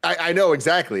 Tim. I know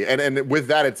exactly, and with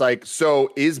that, it's like,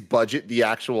 so is budget the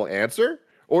actual answer,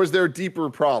 or is there deeper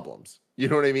problems? You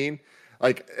know what I mean?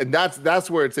 Like, and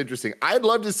that's where it's interesting. I'd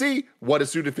love to see what a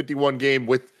Suda51 game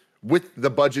with with the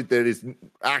budget that is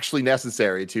actually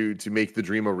necessary to make the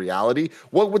dream a reality,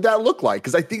 what would that look like?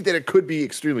 Because I think that it could be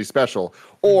extremely special,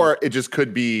 or it just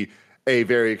could be a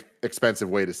very expensive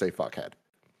way to say fuckhead.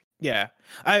 Yeah,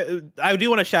 I do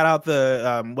want to shout out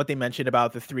the what they mentioned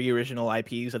about the 3 original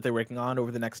IPs that they're working on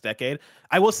over the next decade.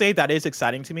 I will say that is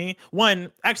exciting to me.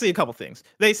 One, actually, a couple things.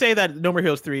 They say that No More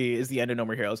Heroes 3 is the end of No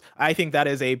More Heroes. I think that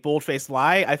is a bold-faced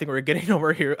lie. I think we're getting No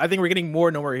More Heroes. I think we're getting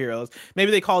more No More Heroes. Maybe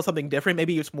they call it something different.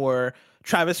 Maybe it's more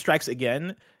Travis Strikes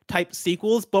Again type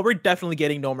sequels, but we're definitely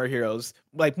getting No More Heroes,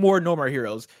 like more No More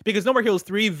Heroes, because No More Heroes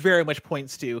 3 very much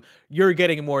points to you're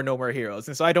getting more No More Heroes.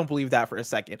 And so I don't believe that for a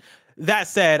second. That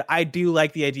said, I do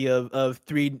like the idea of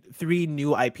three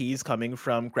new IPs coming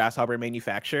from Grasshopper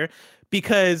Manufacture,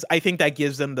 because I think that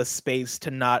gives them the space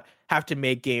to not have to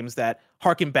make games that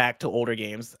harken back to older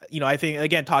games. You know, I think,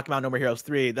 again, talking about No More Heroes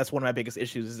 3, that's one of my biggest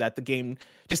issues, is that the game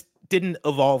just didn't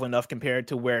evolve enough compared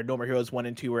to where No More Heroes 1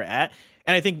 and 2 were at.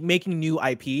 And I think making new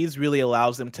IPs really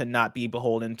allows them to not be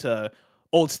beholden to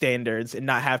old standards and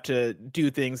not have to do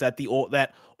things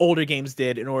that older games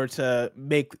did in order to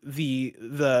make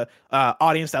the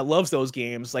audience that loves those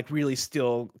games like really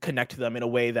still connect to them in a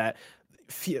way that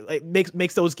feel like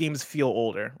makes those games feel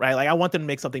older, right? Like I want them to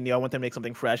make something new. I want them to make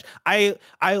something fresh. I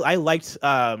liked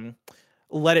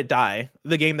Let It Die,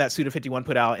 the game that Suda51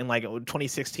 put out in like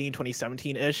 2016,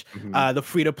 2017-ish. The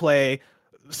free-to-play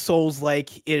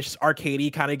Souls-like-ish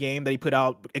arcadey kind of game that he put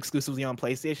out exclusively on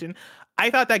PlayStation. I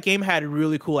thought that game had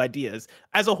really cool ideas.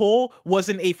 As a whole,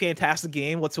 wasn't a fantastic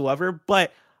game whatsoever,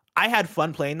 but I had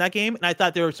fun playing that game, and I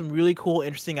thought there were some really cool,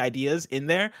 interesting ideas in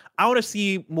there. I want to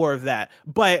see more of that.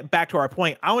 But back to our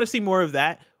point, I want to see more of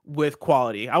that with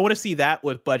quality. I want to see that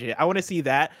with budget. I want to see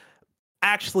that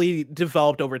actually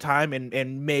developed over time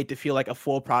and made to feel like a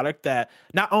full product that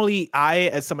not only I,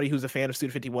 as somebody who's a fan of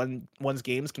Suda51's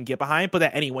games, can get behind, but that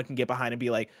anyone can get behind and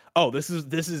be like, oh, this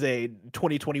is a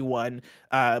 2021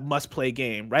 must-play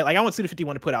game, right? Like I want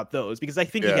Suda51 to put out those, because I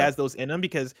think he has those in him,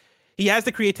 because he has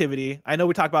the creativity. I know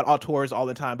we talk about auteurs all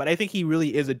the time, but I think he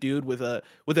really is a dude with a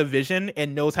vision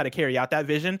and knows how to carry out that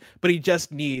vision, but he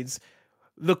just needs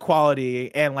the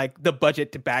quality and like the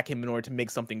budget to back him in order to make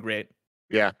something great.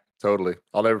 Yeah. Totally.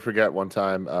 I'll never forget one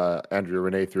time Andrea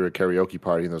Renee threw a karaoke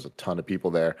party and there was a ton of people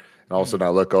there. And all of a sudden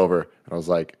I look over and I was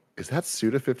like, is that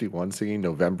Suda51 singing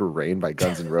November Rain by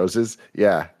Guns N' Roses?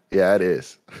 Yeah, it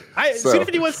is.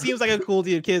 Suda51 seems like a cool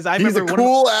dude, because he's a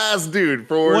cool ass dude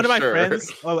for sure. One of my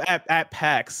friends at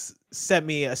PAX sent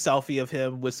me a selfie of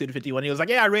him with Suda51. He was like,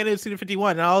 yeah, I ran into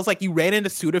Suda51. And I was like, you ran into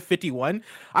Suda51?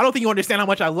 I don't think you understand how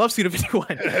much I love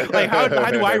Suda51. Like, how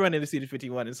do I run into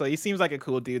Suda51? And so he seems like a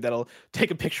cool dude that'll take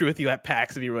a picture with you at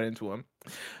PAX if you run into him.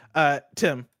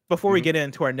 Tim, before we get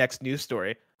into our next news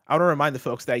story, I want to remind the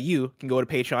folks that you can go to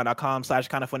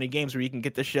patreon.com/kindoffunnygames where you can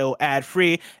get the show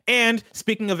ad-free. And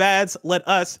speaking of ads, let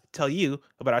us tell you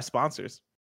about our sponsors.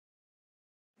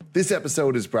 This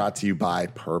episode is brought to you by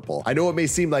Purple. I know it may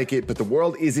seem like it, but the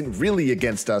world isn't really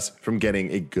against us from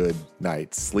getting a good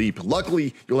night's sleep.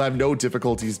 Luckily, you'll have no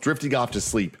difficulties drifting off to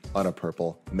sleep on a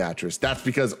Purple mattress. That's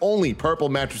because only Purple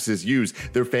mattresses use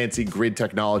their fancy grid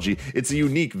technology. It's a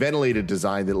unique ventilated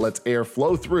design that lets air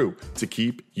flow through to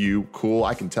keep you cool.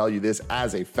 I can tell you this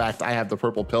as a fact. I have the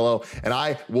Purple pillow, and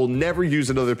I will never use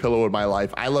another pillow in my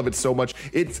life. I love it so much.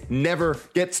 It never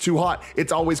gets too hot.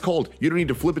 It's always cold. You don't need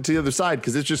to flip it to the other side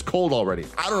because it's just cold already.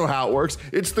 I don't know how it works.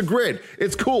 It's the grid.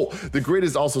 It's cool. The grid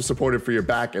is also supported for your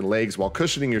back and legs while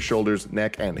cushioning your shoulders,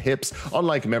 neck, and hips.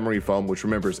 Unlike memory foam, which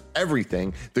remembers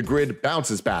everything, the grid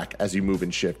bounces back as you move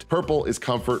and shift. Purple is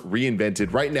comfort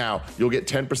reinvented. Right now, you'll get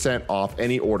 10% off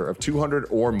any order of 200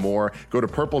 or more. Go to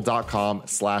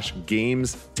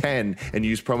purple.com/games10 and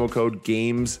use promo code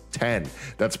games10.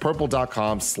 That's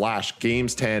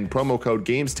purple.com/games10, promo code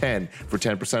games10 for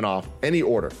 10% off any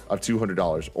order of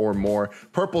 $200 or more.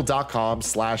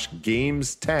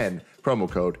 Purple.com/games10, promo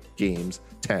code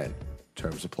games10.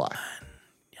 Terms apply.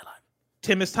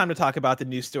 Tim, it's time to talk about the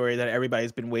news story that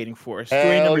everybody's been waiting for.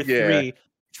 Story number 3.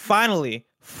 Finally,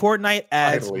 Fortnite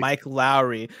adds Mike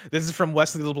Lowry. This is from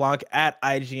Wesley LeBlanc at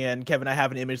IGN. Kevin, I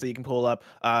have an image that you can pull up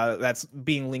that's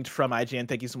being linked from IGN.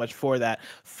 Thank you so much for that.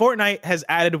 Fortnite has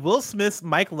added Will Smith's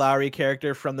Mike Lowry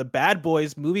character from the Bad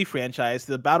Boys movie franchise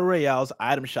to the Battle Royale's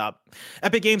item shop.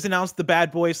 Epic Games announced the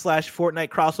Bad Boys / Fortnite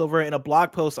crossover in a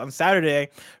blog post on Saturday,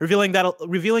 revealing that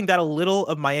a little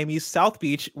of Miami's South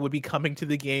Beach would be coming to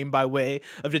the game by way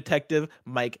of Detective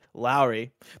Mike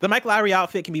Lowry. The Mike Lowry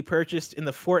outfit can be purchased in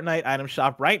the Fortnite item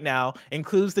shop right now.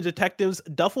 Includes the detective's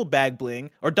duffel back bling.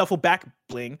 The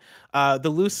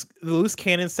loose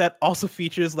cannon set also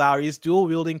features Lowry's dual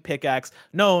wielding pickaxe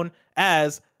known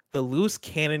as the loose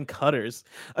cannon cutters.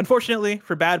 Unfortunately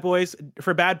for Bad Boys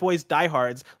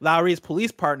diehards, Lowry's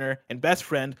police partner and best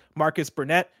friend, Marcus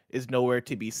Burnett, is nowhere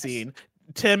to be seen.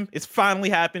 Tim, it's finally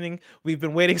happening. We've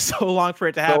been waiting so long for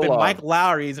it to happen. Mike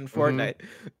Lowry is in Fortnite.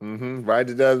 Ride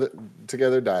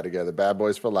together, die together. Bad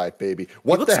Boys for life, baby.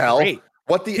 What the hell? Great.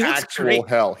 What the actual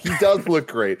hell? He does look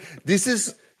great. This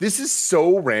is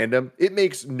so random. It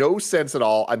makes no sense at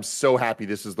all. I'm so happy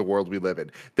this is the world we live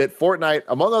in. That Fortnite,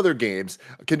 among other games,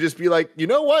 can just be like, you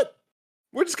know what?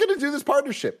 We're just going to do this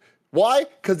partnership. Why?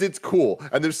 Because it's cool.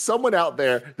 And there's someone out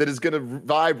there that is going to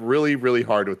vibe really, really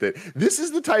hard with it. This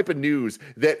is the type of news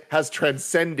that has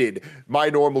transcended my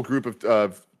normal group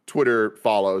of Twitter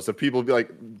follows of people be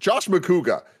like, Josh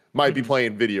McCouga might be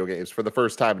playing video games for the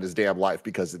first time in his damn life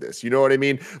because of this. You know what I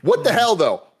mean? What the hell,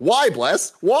 though? Why,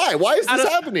 Bless? Why? Why is this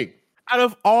happening? Out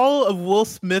of all of Will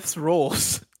Smith's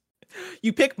roles,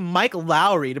 you pick Mike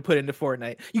Lowry to put into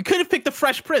Fortnite. You could have picked the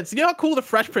Fresh Prince. You know how cool the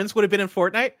Fresh Prince would have been in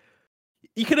Fortnite?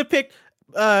 You could have picked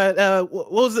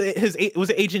what was it? Was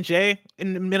it Agent J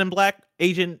in Men in Black?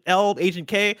 Agent L, Agent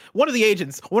K, one of the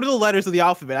agents, one of the letters of the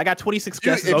alphabet. I got 26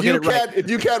 guesses. If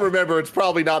you can't remember, it's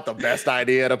probably not the best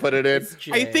idea to put it in.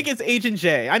 I think it's Agent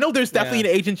J. I know there's definitely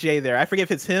an Agent J there. I forget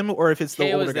if it's him or if it's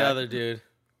the older guy. K was the other dude.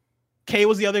 K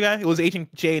was the other guy? It was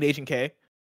Agent J and Agent K.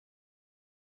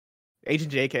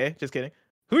 Agent JK. Just kidding.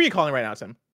 Who are you calling right now,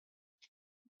 Tim?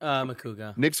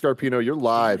 McCouga. Nick Scarpino, you're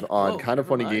live on Kind of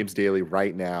Funny Games Daily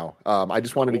right now. I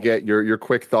just wanted to get your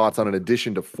quick thoughts on an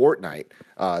addition to Fortnite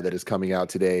that is coming out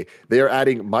today. They are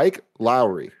adding Mike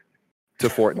Lowry to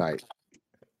Fortnite.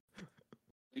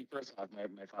 First off, my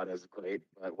thought is great,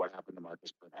 but what happened to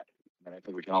Marcus Burnett? And I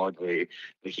think we can all agree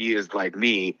that he is, like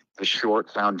me, the short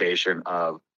foundation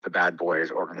of the Bad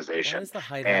Boys organization.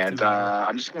 And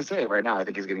I'm just going to say it right now. I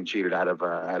think he's getting cheated out of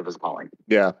his calling.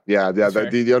 Yeah.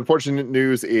 The unfortunate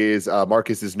news is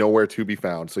Marcus is nowhere to be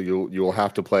found, so you'll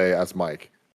have to play as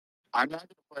Mike. I'm not going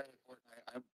to play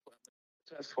Fortnite. I'm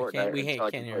just Fortnite. We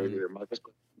can't hear you. Marcus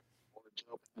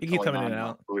You keep coming in and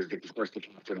out. Who is the first to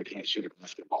captain? I can't shoot a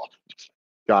basketball.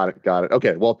 Got it.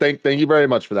 Okay. Well, thank you very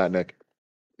much for that, Nick.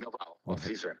 No problem. We'll see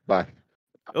you soon. Bye.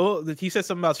 Oh, he said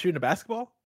something about shooting a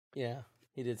basketball? Yeah.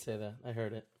 He did say that. I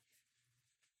heard it.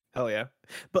 Hell yeah!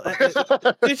 But Tim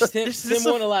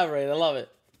won't elaborate. I love it.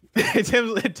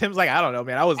 Tim's like, I don't know,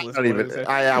 man. I was listening.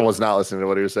 I was not listening to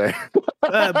what he was saying.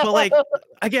 But like,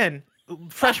 again,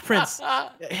 Fresh Prince,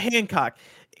 Hancock,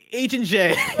 Agent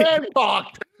J,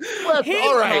 Hancock.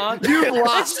 All right, you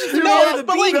lost. They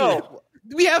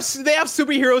have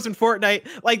superheroes in Fortnite.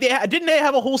 Like didn't they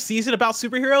have a whole season about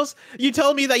superheroes? You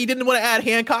telling me that you didn't want to add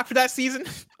Hancock for that season?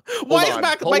 Why is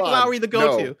Mike Lowry the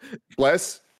go-to? No.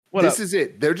 Bless. This is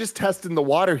it. They're just testing the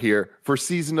water here for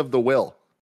Season of the Will.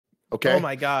 Okay. Oh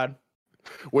my God.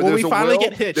 When we finally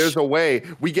get Hitch, there's a way.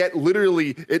 We get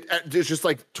literally there's just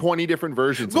like 20 different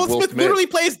versions. Will Smith literally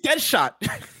plays Deadshot.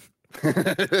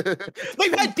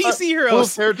 Like that DC heroes.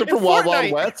 Will's character from Wild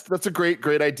Wild West. That's a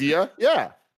great idea.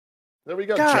 Yeah. There we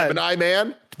go. God. Gemini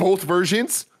Man. Both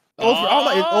versions.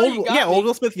 Old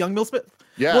Will Smith, young Will Smith.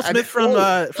 Yeah, Will Smith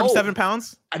from 7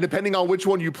 Pounds. And depending on which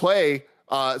one you play,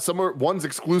 one's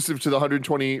exclusive to the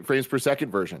 120 frames per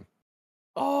second version.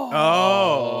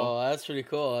 Oh, that's pretty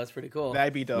cool.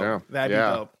 That'd be dope. Yeah. That'd be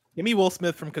dope. Give me Will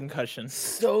Smith from Concussion.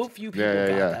 So few people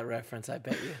got that reference, I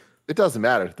bet you. It doesn't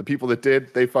matter. The people that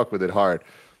did, they fuck with it hard.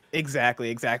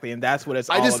 Exactly. And that's what it's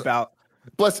all about.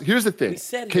 Plus, here's the thing.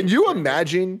 Can you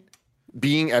imagine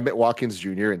being Emmett Watkins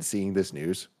Jr. and seeing this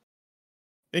news?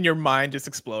 In your mind just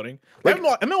exploding.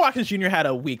 Emmett Watkins Jr. had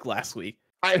a week last week.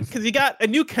 Because he got a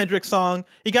new Kendrick song.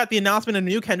 He got the announcement of a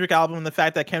new Kendrick album and the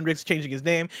fact that Kendrick's changing his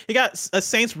name. He got a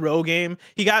Saints Row game.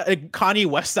 He got a Kanye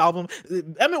West album.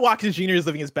 Emmett Watkins Jr. is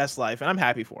living his best life, and I'm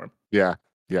happy for him. Yeah.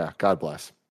 God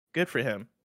bless. Good for him.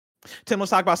 Tim, let's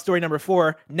talk about story number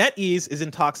 4. NetEase is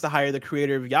in talks to hire the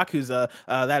creator of Yakuza.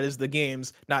 That is the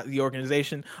games, not the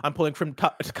organization. I'm pulling from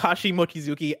Takashi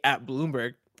Mochizuki at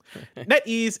Bloomberg.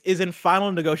 NetEase is in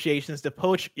final negotiations to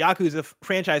poach Yakuza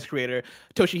franchise creator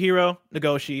Toshihiro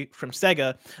Nagoshi from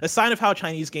Sega, a sign of how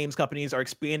Chinese games companies are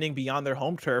expanding beyond their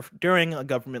home turf during a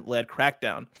government-led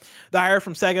crackdown. The hire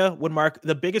from Sega would mark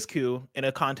the biggest coup in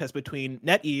a contest between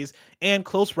NetEase and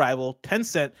close rival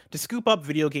Tencent to scoop up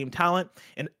video game talent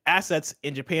and assets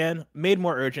in Japan, made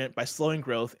more urgent by slowing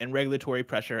growth and regulatory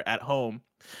pressure at home.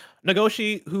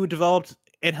 Nagoshi, who developed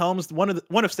and helms one of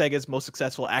Sega's most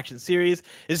successful action series,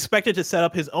 is expected to set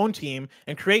up his own team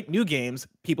and create new games,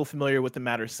 people familiar with the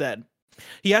matter said.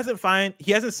 He hasn't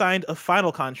signed a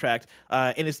final contract,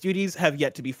 and his duties have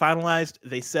yet to be finalized,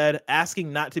 they said,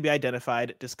 asking not to be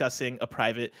identified, discussing a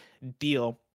private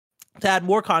deal. To add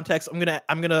more context, I'm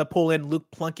gonna pull in Luke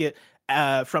Plunkett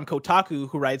from Kotaku,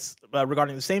 who writes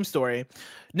regarding the same story.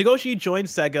 Nagoshi joined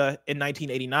Sega in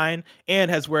 1989 and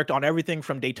has worked on everything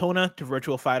from Daytona to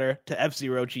Virtua Fighter to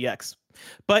F-Zero GX.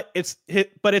 But it's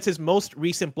his most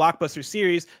recent blockbuster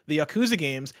series, the Yakuza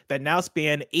games, that now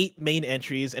span 8 main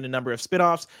entries and a number of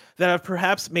spin-offs that have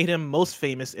perhaps made him most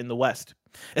famous in the West,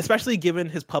 especially given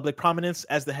his public prominence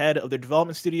as the head of their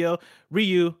development studio,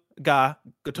 Ryu Ga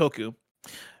Gotoku.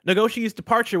 Nagoshi's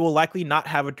departure will likely not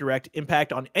have a direct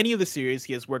impact on any of the series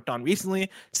he has worked on recently,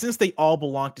 since they all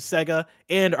belong to Sega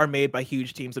and are made by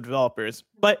huge teams of developers.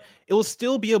 But it will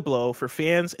still be a blow for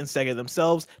fans and Sega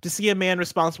themselves to see a man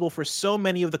responsible for so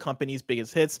many of the company's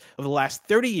biggest hits of the last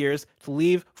 30 years to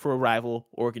leave for a rival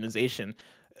organization.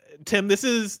 Tim, this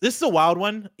is a wild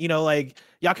one. You know, like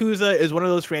Yakuza is one of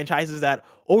those franchises that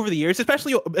over the years,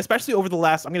 especially over the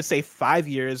last, I'm going to say 5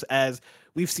 years, as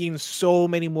we've seen so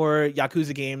many more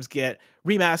Yakuza games get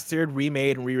remastered,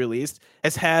 remade, and re-released,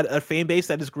 has had a fan base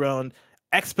that has grown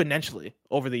exponentially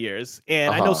over the years.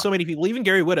 And I know so many people, even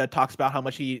Gary Whitta talks about how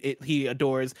much he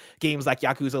adores games like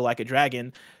Yakuza Like a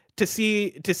Dragon. To see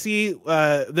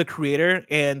the creator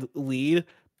and lead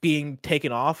being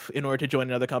taken off in order to join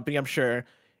another company, I'm sure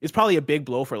is probably a big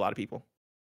blow for a lot of people.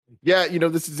 Yeah,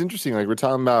 this is interesting. Like, we're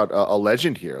talking about a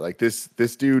legend here. Like, this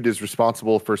dude is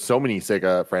responsible for so many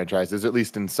Sega franchises, at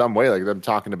least in some way. Like, I'm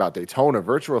talking about Daytona,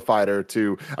 Virtua Fighter,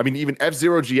 even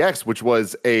F-Zero GX, which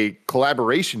was a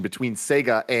collaboration between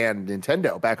Sega and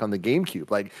Nintendo back on the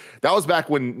GameCube. Like, that was back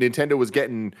when Nintendo was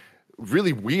getting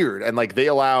really weird, and like they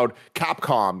allowed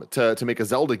Capcom to make a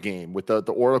Zelda game with the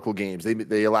Oracle games.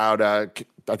 They allowed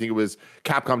I think it was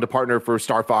Capcom to partner for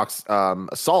Star Fox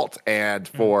Assault, and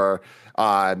for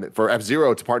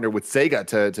F-Zero to partner with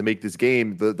Sega to make this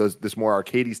game, this more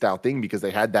arcadey style thing, because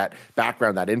they had that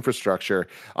background, that infrastructure,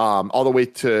 all the way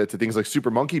to things like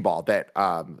Super Monkey Ball that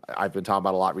I've been talking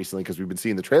about a lot recently because we've been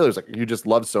seeing the trailers. Like, you just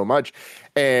love so much,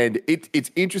 and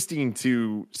it's interesting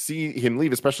to see him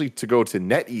leave, especially to go to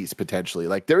NetEase potentially.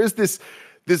 Like, there is this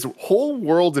whole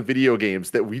world of video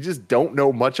games that we just don't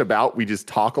know much about. We just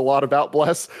talk a lot about,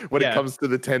 Bless, when it comes to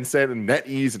the Tencent and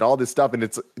NetEase and all this stuff. And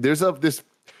there's this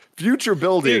future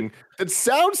building that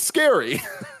sounds scary.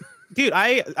 Dude,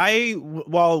 I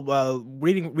while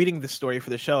reading the story for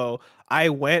the show, I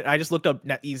just looked up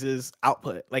NetEase's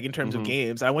output, like in terms of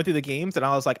games. I went through the games and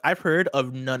I was like, I've heard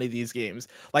of none of these games.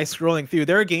 Like, scrolling through,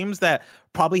 there are games that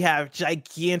probably have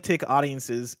gigantic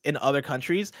audiences in other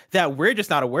countries that we're just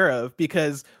not aware of,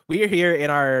 because we're here in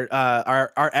our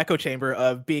echo chamber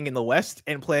of being in the West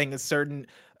and playing a certain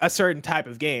type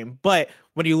of game. But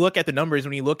when you look at the numbers,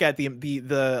 when you look at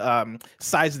the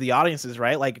size of the audiences,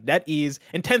 right? Like NetEase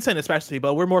and Tencent especially,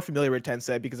 but we're more familiar with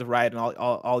Tencent because of Riot and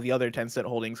all the other Tencent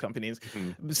holdings companies.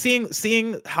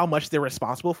 Seeing how much they're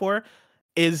responsible for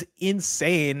is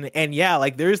insane. And yeah,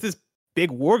 like, there's this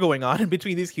big war going on in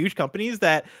between these huge companies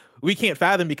that we can't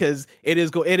fathom, because it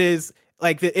is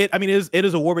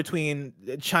a war between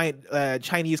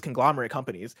Chinese conglomerate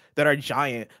companies that are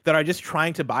giant, that are just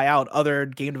trying to buy out other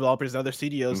game developers and other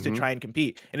studios to try and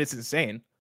compete. And it's insane.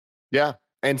 Yeah.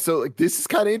 And so, like, this is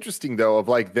kind of interesting, though, of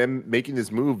like them making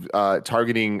this move,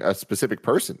 targeting a specific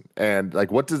person. And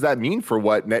like, what does that mean for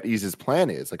what NetEase's plan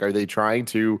is? Like, are they trying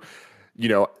to,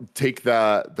 take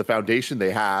the foundation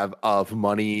they have of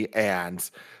money and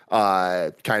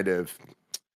kind of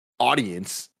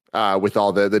audience, with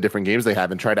all the different games they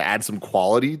have, and try to add some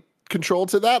quality control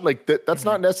to that? Like, that's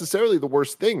not necessarily the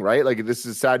worst thing, right? Like, this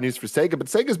is sad news for Sega, but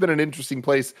Sega's been an interesting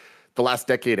place the last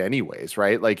decade anyways,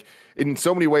 right? Like, in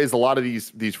so many ways, a lot of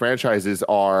these franchises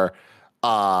are,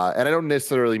 and I don't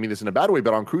necessarily mean this in a bad way,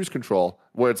 but on cruise control,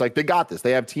 where it's like, they got this.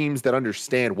 They have teams that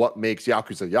understand what makes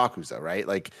Yakuza, right?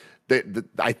 Like,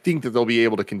 I think that they'll be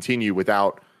able to continue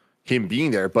without him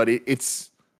being there, but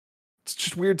it's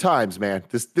just weird times, man.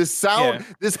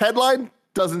 This headline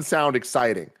doesn't sound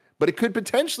exciting, but it could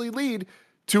potentially lead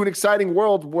to an exciting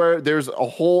world where there's a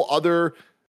whole other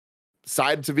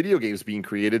side to video games being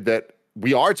created that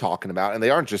we are talking about, and they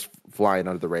aren't just flying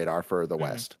under the radar for the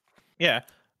West. Yeah.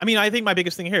 I mean, I think my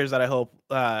biggest thing here is that I hope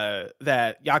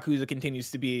that Yakuza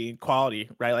continues to be quality,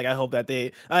 right? Like, I hope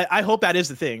that I hope that is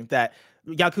the thing, that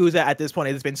Yakuza at this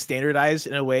point has been standardized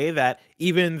in a way that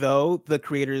even though the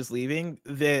creator is leaving,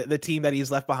 the team that he's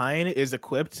left behind is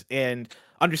equipped and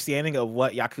understanding of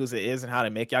what Yakuza is and how to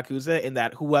make Yakuza, and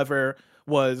that whoever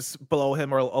was below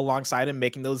him or alongside him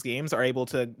making those games are able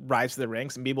to rise to the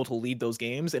ranks and be able to lead those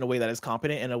games in a way that is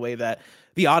competent, in a way that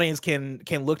the audience can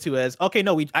look to as, okay,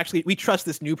 no, we trust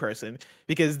this new person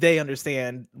because they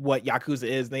understand what Yakuza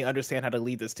is and they understand how to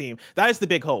lead this team. That is the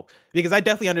big hope, because I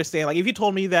definitely understand, like, if you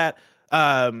told me that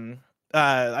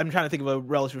I'm trying to think of a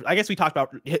relative. I guess we talked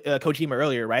about Kojima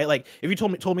earlier, right? Like, if you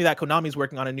told me that Konami's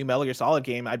working on a new Metal Gear Solid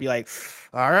game, I'd be like,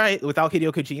 all right. Without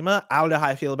Hideo Kojima, I don't know how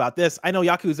I feel about this. I know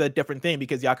Yakuza a different thing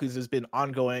because Yakuza has been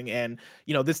ongoing, and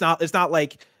it's not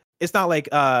like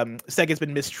Sega's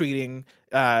been mistreating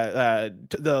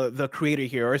the creator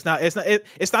here, or it's not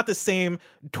the same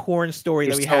torn story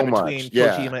that we had between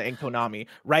Kojima and Konami,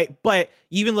 right? But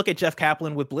even look at Jeff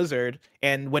Kaplan with Blizzard,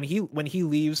 and when he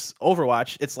leaves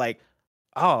Overwatch, it's like,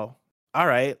 oh, all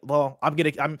right, well,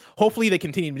 I'm hopefully they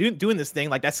continue doing this thing.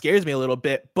 Like, that scares me a little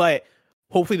bit, but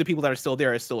hopefully the people that are still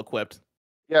there are still equipped.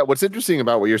 Yeah, what's interesting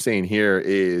about what you're saying here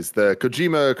is the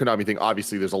Kojima Konami thing.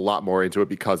 Obviously, there's a lot more into it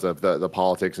because of the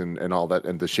politics and all that,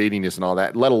 and the shadiness and all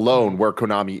that, let alone where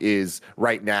Konami is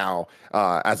right now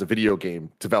as a video game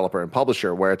developer and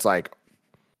publisher, where it's like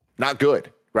not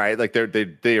good, right? Like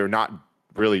they are not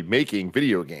really making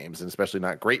video games, and especially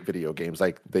not great video games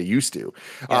like they used to.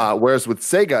 Yeah. Whereas with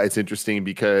Sega, it's interesting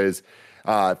because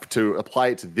to apply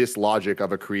it to this logic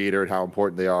of a creator and how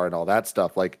important they are and all that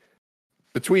stuff, like,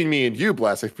 between me and you,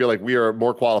 Bless, I feel like we are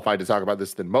more qualified to talk about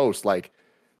this than most. Like,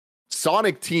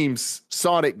 Sonic Team's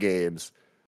Sonic games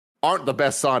aren't the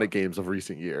best Sonic games of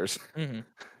recent years. Mm-hmm.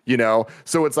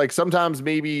 So it's like sometimes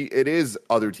maybe it is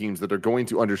other teams that are going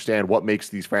to understand what makes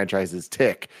these franchises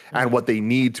tick and what they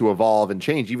need to evolve and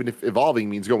change, even if evolving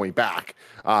means going back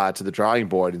to the drawing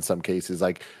board in some cases.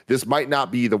 Like, this might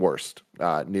not be the worst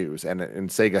news, and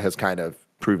Sega has kind of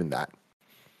proven that.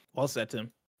 Well said,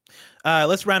 Tim.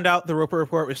 Let's round out the Roper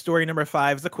Report with story number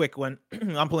 5. It's a quick one.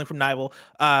 I'm pulling from Nival.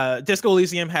 Disco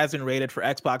Elysium has been rated for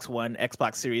Xbox One,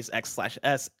 Xbox Series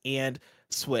X/S, and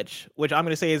Switch, which I'm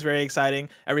going to say is very exciting.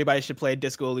 Everybody should play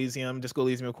Disco Elysium. Disco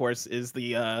Elysium, of course, is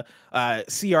the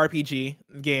CRPG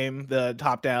game, the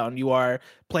top-down. You are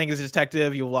playing as a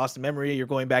detective. You've lost a memory. You're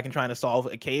going back and trying to solve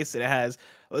a case. It has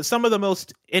some of the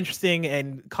most interesting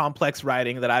and complex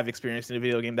writing that I've experienced in a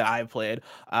video game that I've played.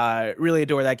 Really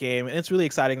adore that game, and it's really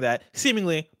exciting that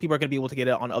seemingly people are going to be able to get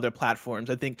it on other platforms.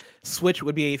 I think Switch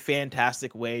would be a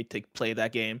fantastic way to play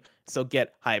that game, so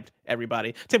get hyped,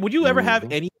 everybody. Tim, would you ever have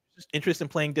any interest in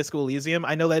playing Disco Elysium?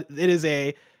 I know that it is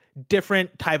a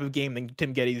different type of game than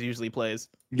Tim Geddes usually plays.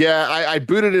 Yeah, I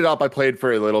booted it up. I played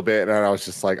for a little bit, and I was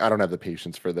just like, I don't have the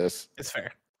patience for this. It's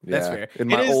fair. Yeah. That's fair. In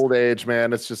my old age,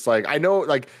 man, it's just like, I know,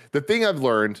 like, the thing I've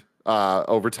learned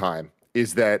over time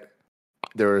is that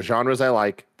there are genres I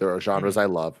like, there are genres I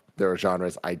love, there are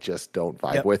genres I just don't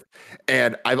vibe with.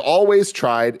 And I've always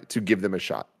tried to give them a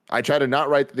shot. I try to not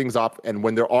write things off. And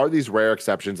when there are these rare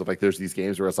exceptions of, like, there's these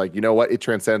games where it's like, you know what, it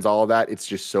transcends all of that. It's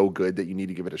just so good that you need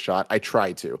to give it a shot. I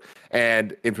try to.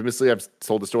 And infamously, I've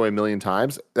told the story a million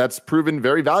times. That's proven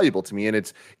very valuable to me. And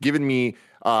it's given me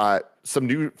some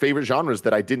new favorite genres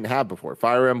that I didn't have before.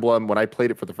 Fire Emblem, when I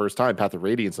played it for the first time, Path of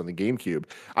Radiance on the GameCube,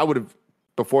 I would have,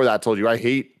 before that, told you I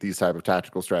hate these type of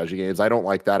tactical strategy games. I don't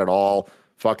like that at all.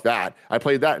 Fuck that. I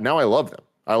played that. Now I love them.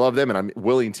 And I'm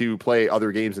willing to play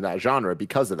other games in that genre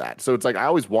because of that. So it's like, I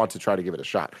always want to try to give it a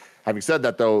shot. Having said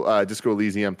that, though, Disco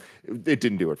Elysium, it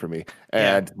didn't do it for me.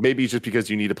 And maybe it's just because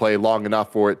you need to play long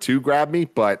enough for it to grab me,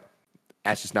 but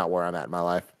that's just not where I'm at in my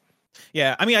life.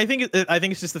 Yeah, I mean, I think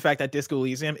it's just the fact that Disco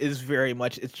Elysium is very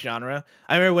much its genre.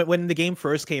 I remember when the game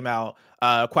first came out,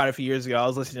 quite a few years ago, I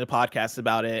was listening to podcasts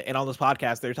about it, and on those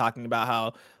podcasts, they're talking about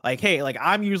how, like, hey, like,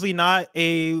 I'm usually not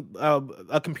a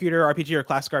computer RPG or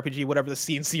classic RPG, whatever the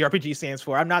C and CRPG stands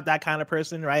for. I'm not that kind of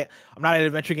person, right? I'm not an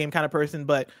adventure game kind of person,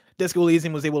 but Disco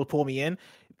Elysium was able to pull me in.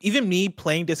 Even me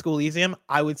playing Disco Elysium,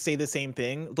 I would say the same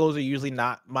thing. Those are usually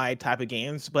not my type of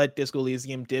games, but Disco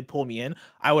Elysium did pull me in.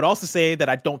 I would also say that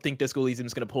I don't think Disco Elysium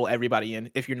is going to pull everybody in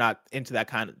if you're not into that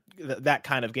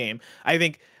kind of game. I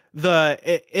think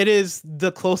it is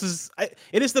the closest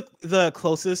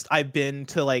I've been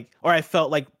to, like, or I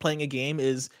felt like playing a game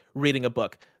is reading a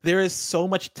book. There is so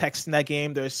much text in that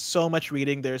game. There's so much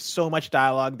reading. There's so much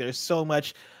dialogue. There's so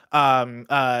much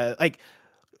like,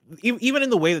 even in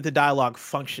the way that the dialogue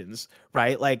functions,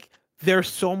 right? Like, there's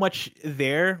so much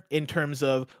there in terms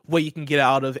of what you can get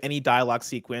out of any dialogue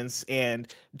sequence and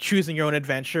choosing your own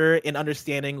adventure and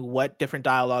understanding what different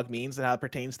dialogue means and how it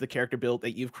pertains to the character build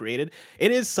that you've created.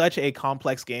 It is such a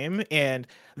complex game, and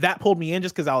that pulled me in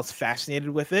just because I was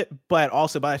fascinated with it. But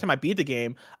also, by the time I beat the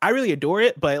game, I really adore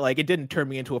it, but, like, it didn't turn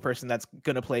me into a person that's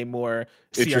going to play more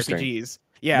CRPGs.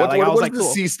 Yeah, what does the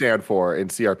C stand for in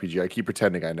CRPG? I keep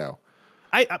pretending I know.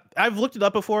 I've looked it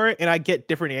up before, and I get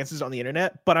different answers on the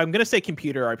internet, but I'm gonna say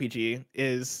computer RPG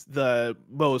is the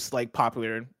most, like,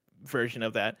 popular version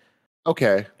of that.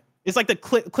 Okay, it's like the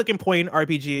click and point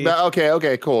RPG.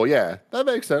 Okay, cool. Yeah, that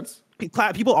makes sense.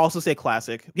 People also say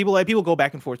classic. People go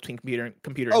back and forth between computer. And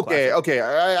classic. Okay.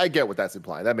 I get what that's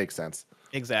implying. That makes sense.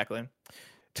 Exactly.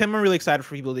 Tim, I'm really excited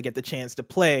for people to get the chance to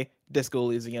play Disco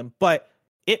Elysium, but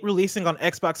it releasing on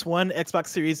Xbox One, Xbox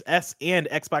Series S, and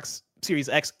Xbox Series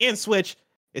X and Switch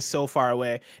is so far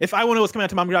away. If I want to know what's coming out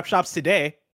to mom and pop shops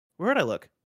today, where would I look?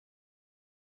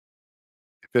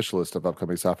 The official list of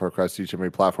upcoming software across each and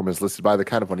every platform is listed by the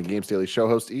Kind of Funny Games Daily Show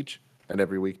host each and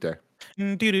every weekday.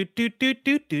 Yeah.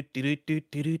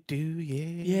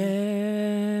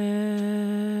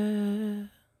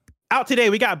 Out today,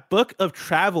 we got Book of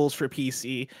Travels for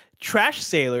PC, Trash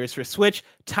Sailors for Switch,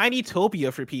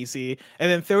 Tinytopia for PC,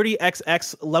 and then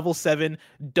 30XX Level 7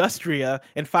 Dustria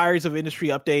and Fires of Industry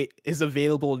update is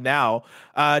available now.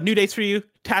 New dates for you.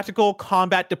 Tactical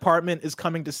Combat Department is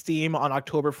coming to Steam on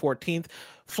October 14th.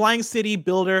 Flying City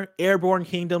Builder Airborne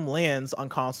Kingdom lands on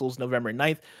consoles November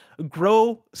 9th.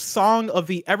 Grow Song of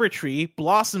the Evertree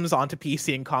blossoms onto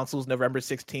PC and consoles November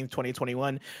 16th,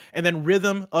 2021. And then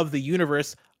Rhythm of the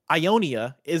Universe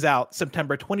Ionia is out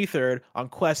September 23rd on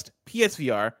Quest,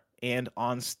 PSVR, and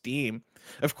on Steam.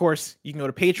 Of course, you can go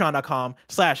to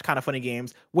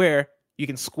patreon.com/kindoffunnygames where you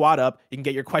can squat up, you can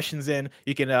get your questions in,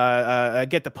 you can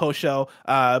get the post show.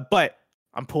 But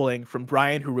I'm pulling from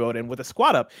Brian, who wrote in with a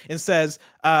squat up and says,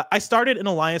 I started an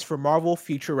alliance for Marvel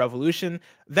Future Revolution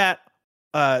that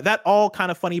all Kind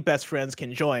of Funny best friends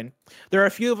can join. There are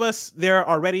a few of us there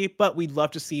already, but we'd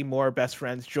love to see more best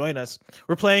friends join us.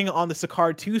 We're playing on the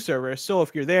Sakar 2 server, so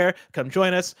if you're there, come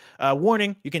join us.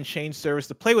 Warning, you can change servers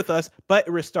to play with us, but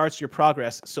it restarts your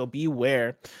progress, so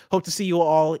beware. Hope to see you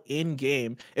all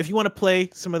in-game. If you want to play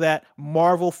some of that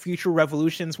Marvel Future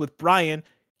Revolutions with Brian,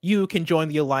 you can join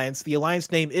the Alliance. The Alliance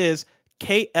name is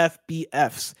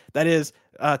KFBFs. That is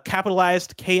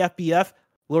capitalized KFBF,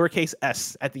 lowercase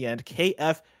s at the end,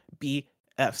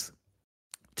 KFBFs.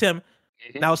 Tim,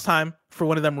 now it's time for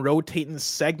one of them rotating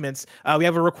segments. We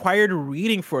have a required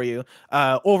reading for you.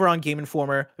 Over on Game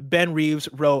Informer, Ben Reeves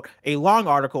wrote a long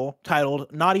article titled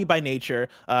Naughty by Nature.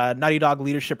 Naughty Dog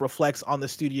leadership reflects on the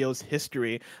studio's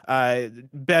history.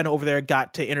 Ben over there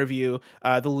got to interview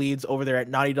the leads over there at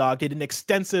Naughty Dog, did an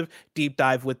extensive deep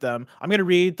dive with them. I'm going to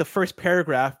read the first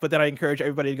paragraph, but then I encourage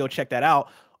everybody to go check that out.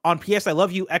 On PS I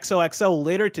Love You XOXO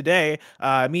later today,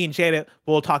 me and Janet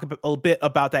will talk a little bit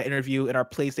about that interview in our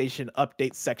PlayStation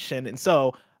update section. And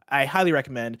so I highly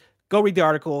recommend go read the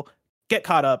article, get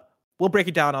caught up. We'll break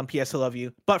it down on PS I Love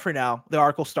You. But for now, the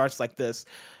article starts like this.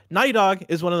 Naughty Dog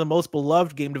is one of the most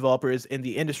beloved game developers in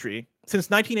the industry.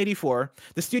 Since 1984,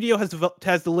 the studio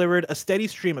has delivered a steady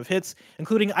stream of hits,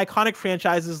 including iconic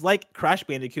franchises like Crash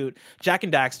Bandicoot, Jak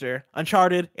and Daxter,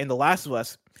 Uncharted, and The Last of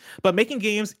Us. But making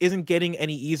games isn't getting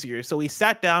any easier, so we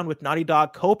sat down with Naughty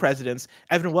Dog co-presidents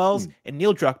Evan Wells and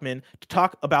Neil Druckmann to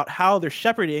talk about how they're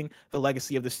shepherding the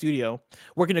legacy of the studio,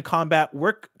 working to combat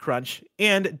work crunch,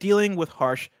 and dealing with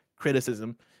harsh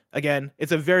criticism. Again,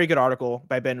 it's a very good article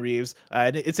by Ben Reeves.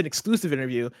 It's an exclusive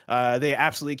interview. They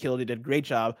absolutely killed it, did a great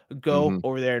job. Go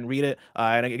over there and read it.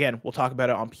 And again, we'll talk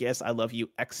about it on PS I Love You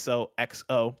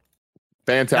XOXO.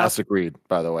 Fantastic read,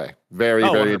 by the way. Very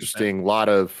 100%. Interesting. Lot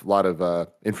of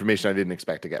information I didn't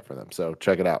expect to get from them. So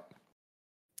check it out.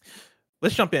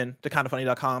 Let's jump in to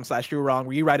kindoffunny.com/youwrong,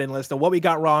 where you write in a list of what we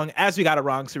got wrong as we got it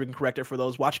wrong, so we can correct it for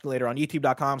those watching later on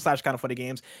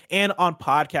youtube.com/kindoffunnygames and on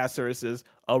podcast services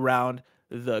around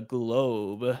the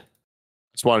globe.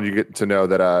 Just wanted you to get to know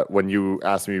that when you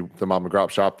asked me the Mom and Grop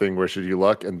shop thing, where should you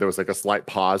look? And there was like a slight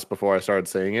pause before I started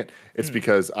saying it. It's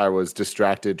because I was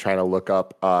distracted trying to look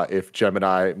up if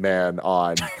Gemini Man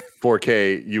on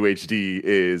 4K UHD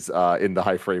is in the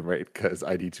high frame rate, because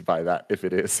I need to buy that if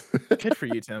it is. Good for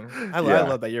you, Tim. I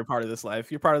love that you're part of this life.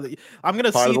 You're part of the. I'm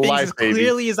gonna see things life, as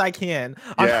clearly as I can.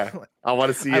 Yeah, I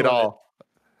want to see it all.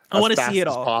 I want to see it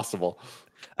all. Possible.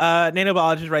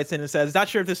 Nanobiologist writes in and says, not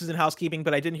sure if this is in housekeeping,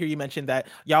 but I didn't hear you mention that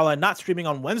y'all are not streaming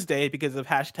on Wednesday because of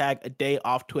hashtag a day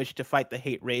off Twitch to fight the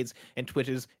hate raids and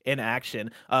Twitch's inaction.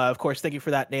 Of course, thank you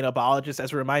for that, Nanobiologist.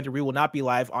 As a reminder, we will not be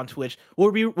live on Twitch.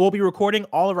 We'll be recording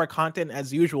all of our content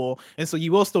as usual, and so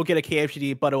you will still get a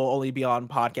KFGD, but it will only be on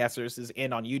podcast services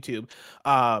and on YouTube,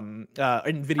 and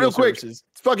video Real quick, services.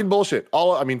 It's fucking bullshit.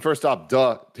 First off,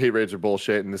 hate raids are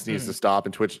bullshit, and this needs to stop.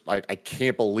 And Twitch, I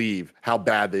can't believe how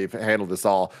bad they've handled this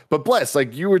all. But bless,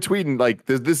 you were tweeting,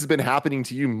 this has been happening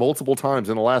to you multiple times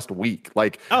in the last week.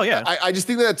 Oh yeah, I just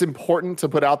think that it's important to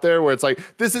put out there, where it's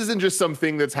this isn't just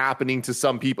something that's happening to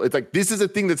some people. It's this is a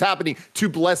thing that's happening to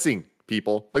Blessing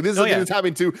people. This is a thing that's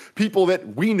happening to people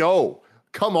that we know.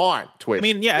 Come on, Twitch. I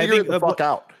mean, yeah, figure it the fuck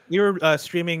out. We were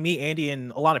streaming, me, Andy,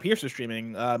 and Alana Pierce were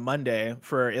streaming Monday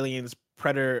for Aliens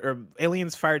Predator or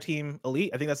Aliens Fireteam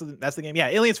Elite. I think that's the game. Yeah,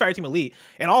 Aliens Fireteam Elite,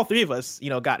 and all three of us,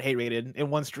 got hate rated in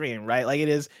one stream, right? Like it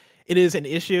is an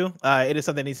issue. It is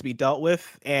something that needs to be dealt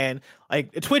with, and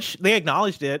like Twitch, they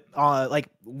acknowledged it like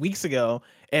weeks ago,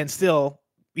 and still,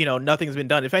 nothing's been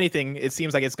done. If anything, it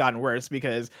seems like it's gotten worse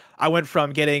because I went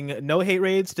from getting no hate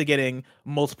raids to getting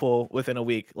multiple within a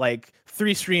week, like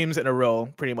 3 streams in a row,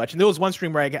 pretty much. And there was one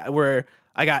stream where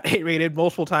I got hate rated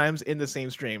multiple times in the same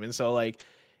stream, and so like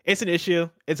it's an issue.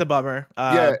 It's a bummer.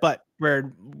 But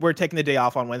we're taking the day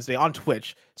off on Wednesday on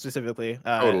Twitch specifically,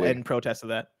 in protest of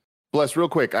that. Bless, real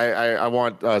quick, I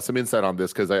want some insight on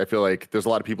this because I feel like there's a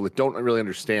lot of people that don't really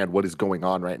understand what is going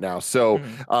on right now. So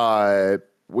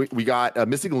we got a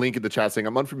missing link in the chat saying,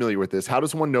 I'm unfamiliar with this. How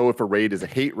does one know if a raid is a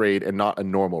hate raid and not a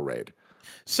normal raid?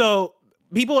 So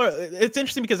it's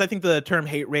interesting because I think the term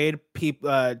hate raid,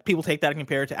 people take that and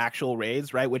compare it to actual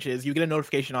raids, right? Which is you get a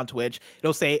notification on Twitch.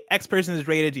 It'll say X person has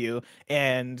raided you,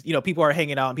 and people are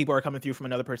hanging out and people are coming through from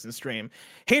another person's stream.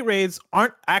 Hate raids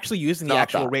aren't actually using the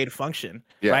actual raid function,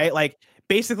 right? Like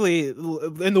basically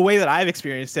in the way that I've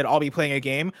experienced it, I'll be playing a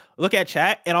game, look at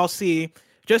chat, and I'll see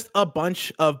just a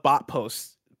bunch of bot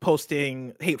posts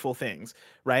posting hateful things,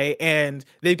 right? And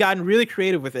they've gotten really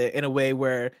creative with it in a way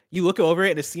where you look over it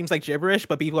and it seems like gibberish,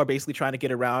 but people are basically trying to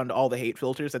get around all the hate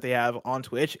filters that they have on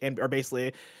Twitch and are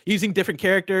basically using different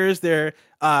characters. They're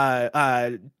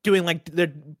putting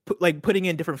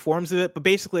in different forms of it, but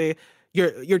basically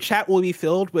your chat will be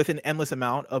filled with an endless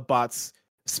amount of bots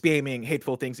spamming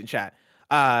hateful things in chat.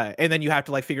 And then you have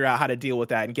to like figure out how to deal with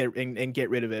that and get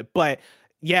rid of it. But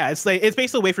yeah, it's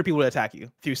basically a way for people to attack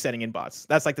you through setting in bots.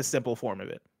 That's like the simple form of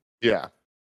it. Yeah.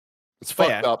 It's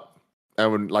fucked up.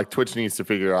 And when like Twitch needs to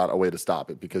figure out a way to stop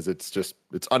it because it's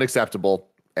unacceptable,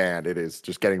 and it is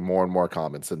just getting more and more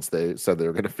common since they said they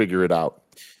were going to figure it out.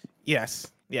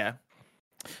 Yes. Yeah.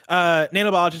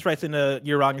 Nanobiologist writes into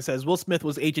You're Wrong and says Will Smith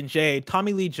was Agent J,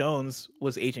 Tommy Lee Jones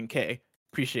was Agent K.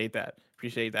 Appreciate that.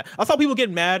 I saw people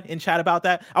getting mad in chat about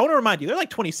that. I want to remind you, there are like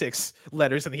 26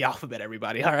 letters in the alphabet,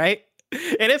 everybody. All right.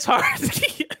 And it's hard to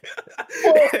keep,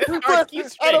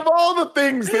 out of all the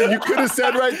things that you could have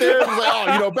said right there, it was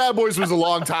like, Bad Boys was a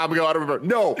long time ago. I don't remember.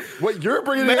 No, what you're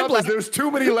bringing up is there's too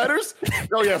many letters.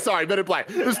 Oh yeah, sorry, Men in Black.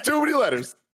 There's too many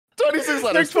letters. 26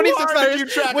 letters. There's 26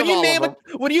 letters.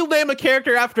 When you name a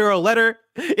character after a letter,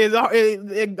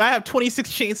 I have 26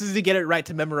 chances to get it right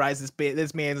to memorize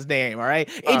this man's name. All right,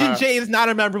 Agent J is not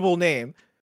a memorable name.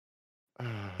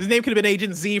 His name could have been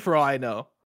Agent Z for all I know.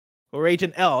 Or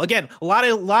Agent L. Again, a lot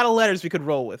of letters we could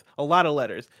roll with. A lot of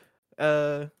letters.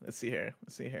 Let's see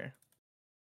here.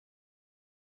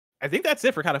 I think that's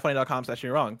it for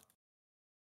kindafunny.com/You're Wrong.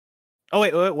 Oh,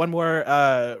 wait, one more.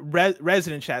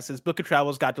 Resident Chat says Book of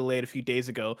Travels got delayed a few days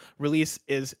ago. Release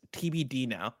is TBD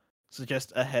now. So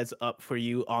just a heads up for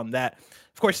you on that.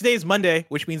 Of course, today is Monday,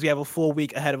 which means we have a full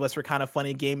week ahead of us for Kinda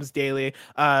Funny Games Daily.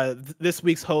 This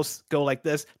week's hosts go like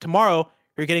this. Tomorrow,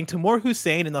 you're getting Timur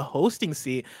Hussein in the hosting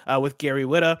seat with Gary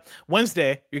Whitta.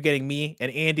 Wednesday, you're getting me and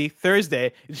Andy.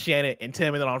 Thursday, it's Shannon and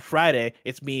Tim. And then on Friday,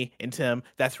 it's me and Tim.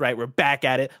 That's right. We're back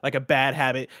at it like a bad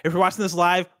habit. If you're watching this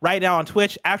live right now on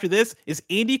Twitch, after this is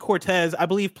Andy Cortez, I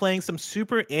believe, playing some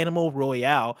Super Animal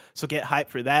Royale. So get hyped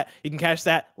for that. You can catch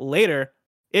that later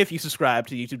if you subscribe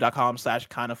to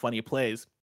youtube.com/kindafunnyplays.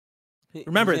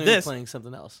 Remember this. Playing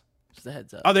something else. Just a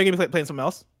heads up. Oh, they're going to be playing something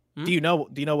else? Do you know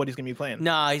what he's gonna be playing?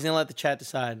 Nah, he's gonna let the chat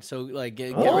decide. So like,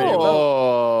 get ready to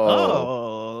vote.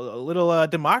 Oh, a little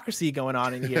democracy going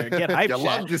on in here. Get hyped. You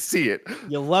love to see it.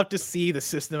 You love to see the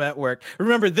system at work.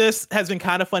 Remember, this has been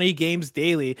Kinda Funny Games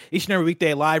Daily, each and every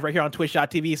weekday live right here on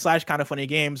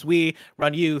twitch.tv/kindafunnygames. We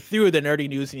run you through the nerdy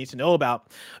news you need to know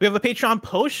about. We have a Patreon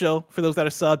post show for those that are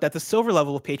subbed at the silver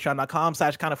level of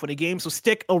patreon.com/kindafunnygames. So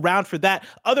stick around for that.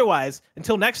 Otherwise,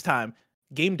 until next time,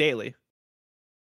 Game Daily.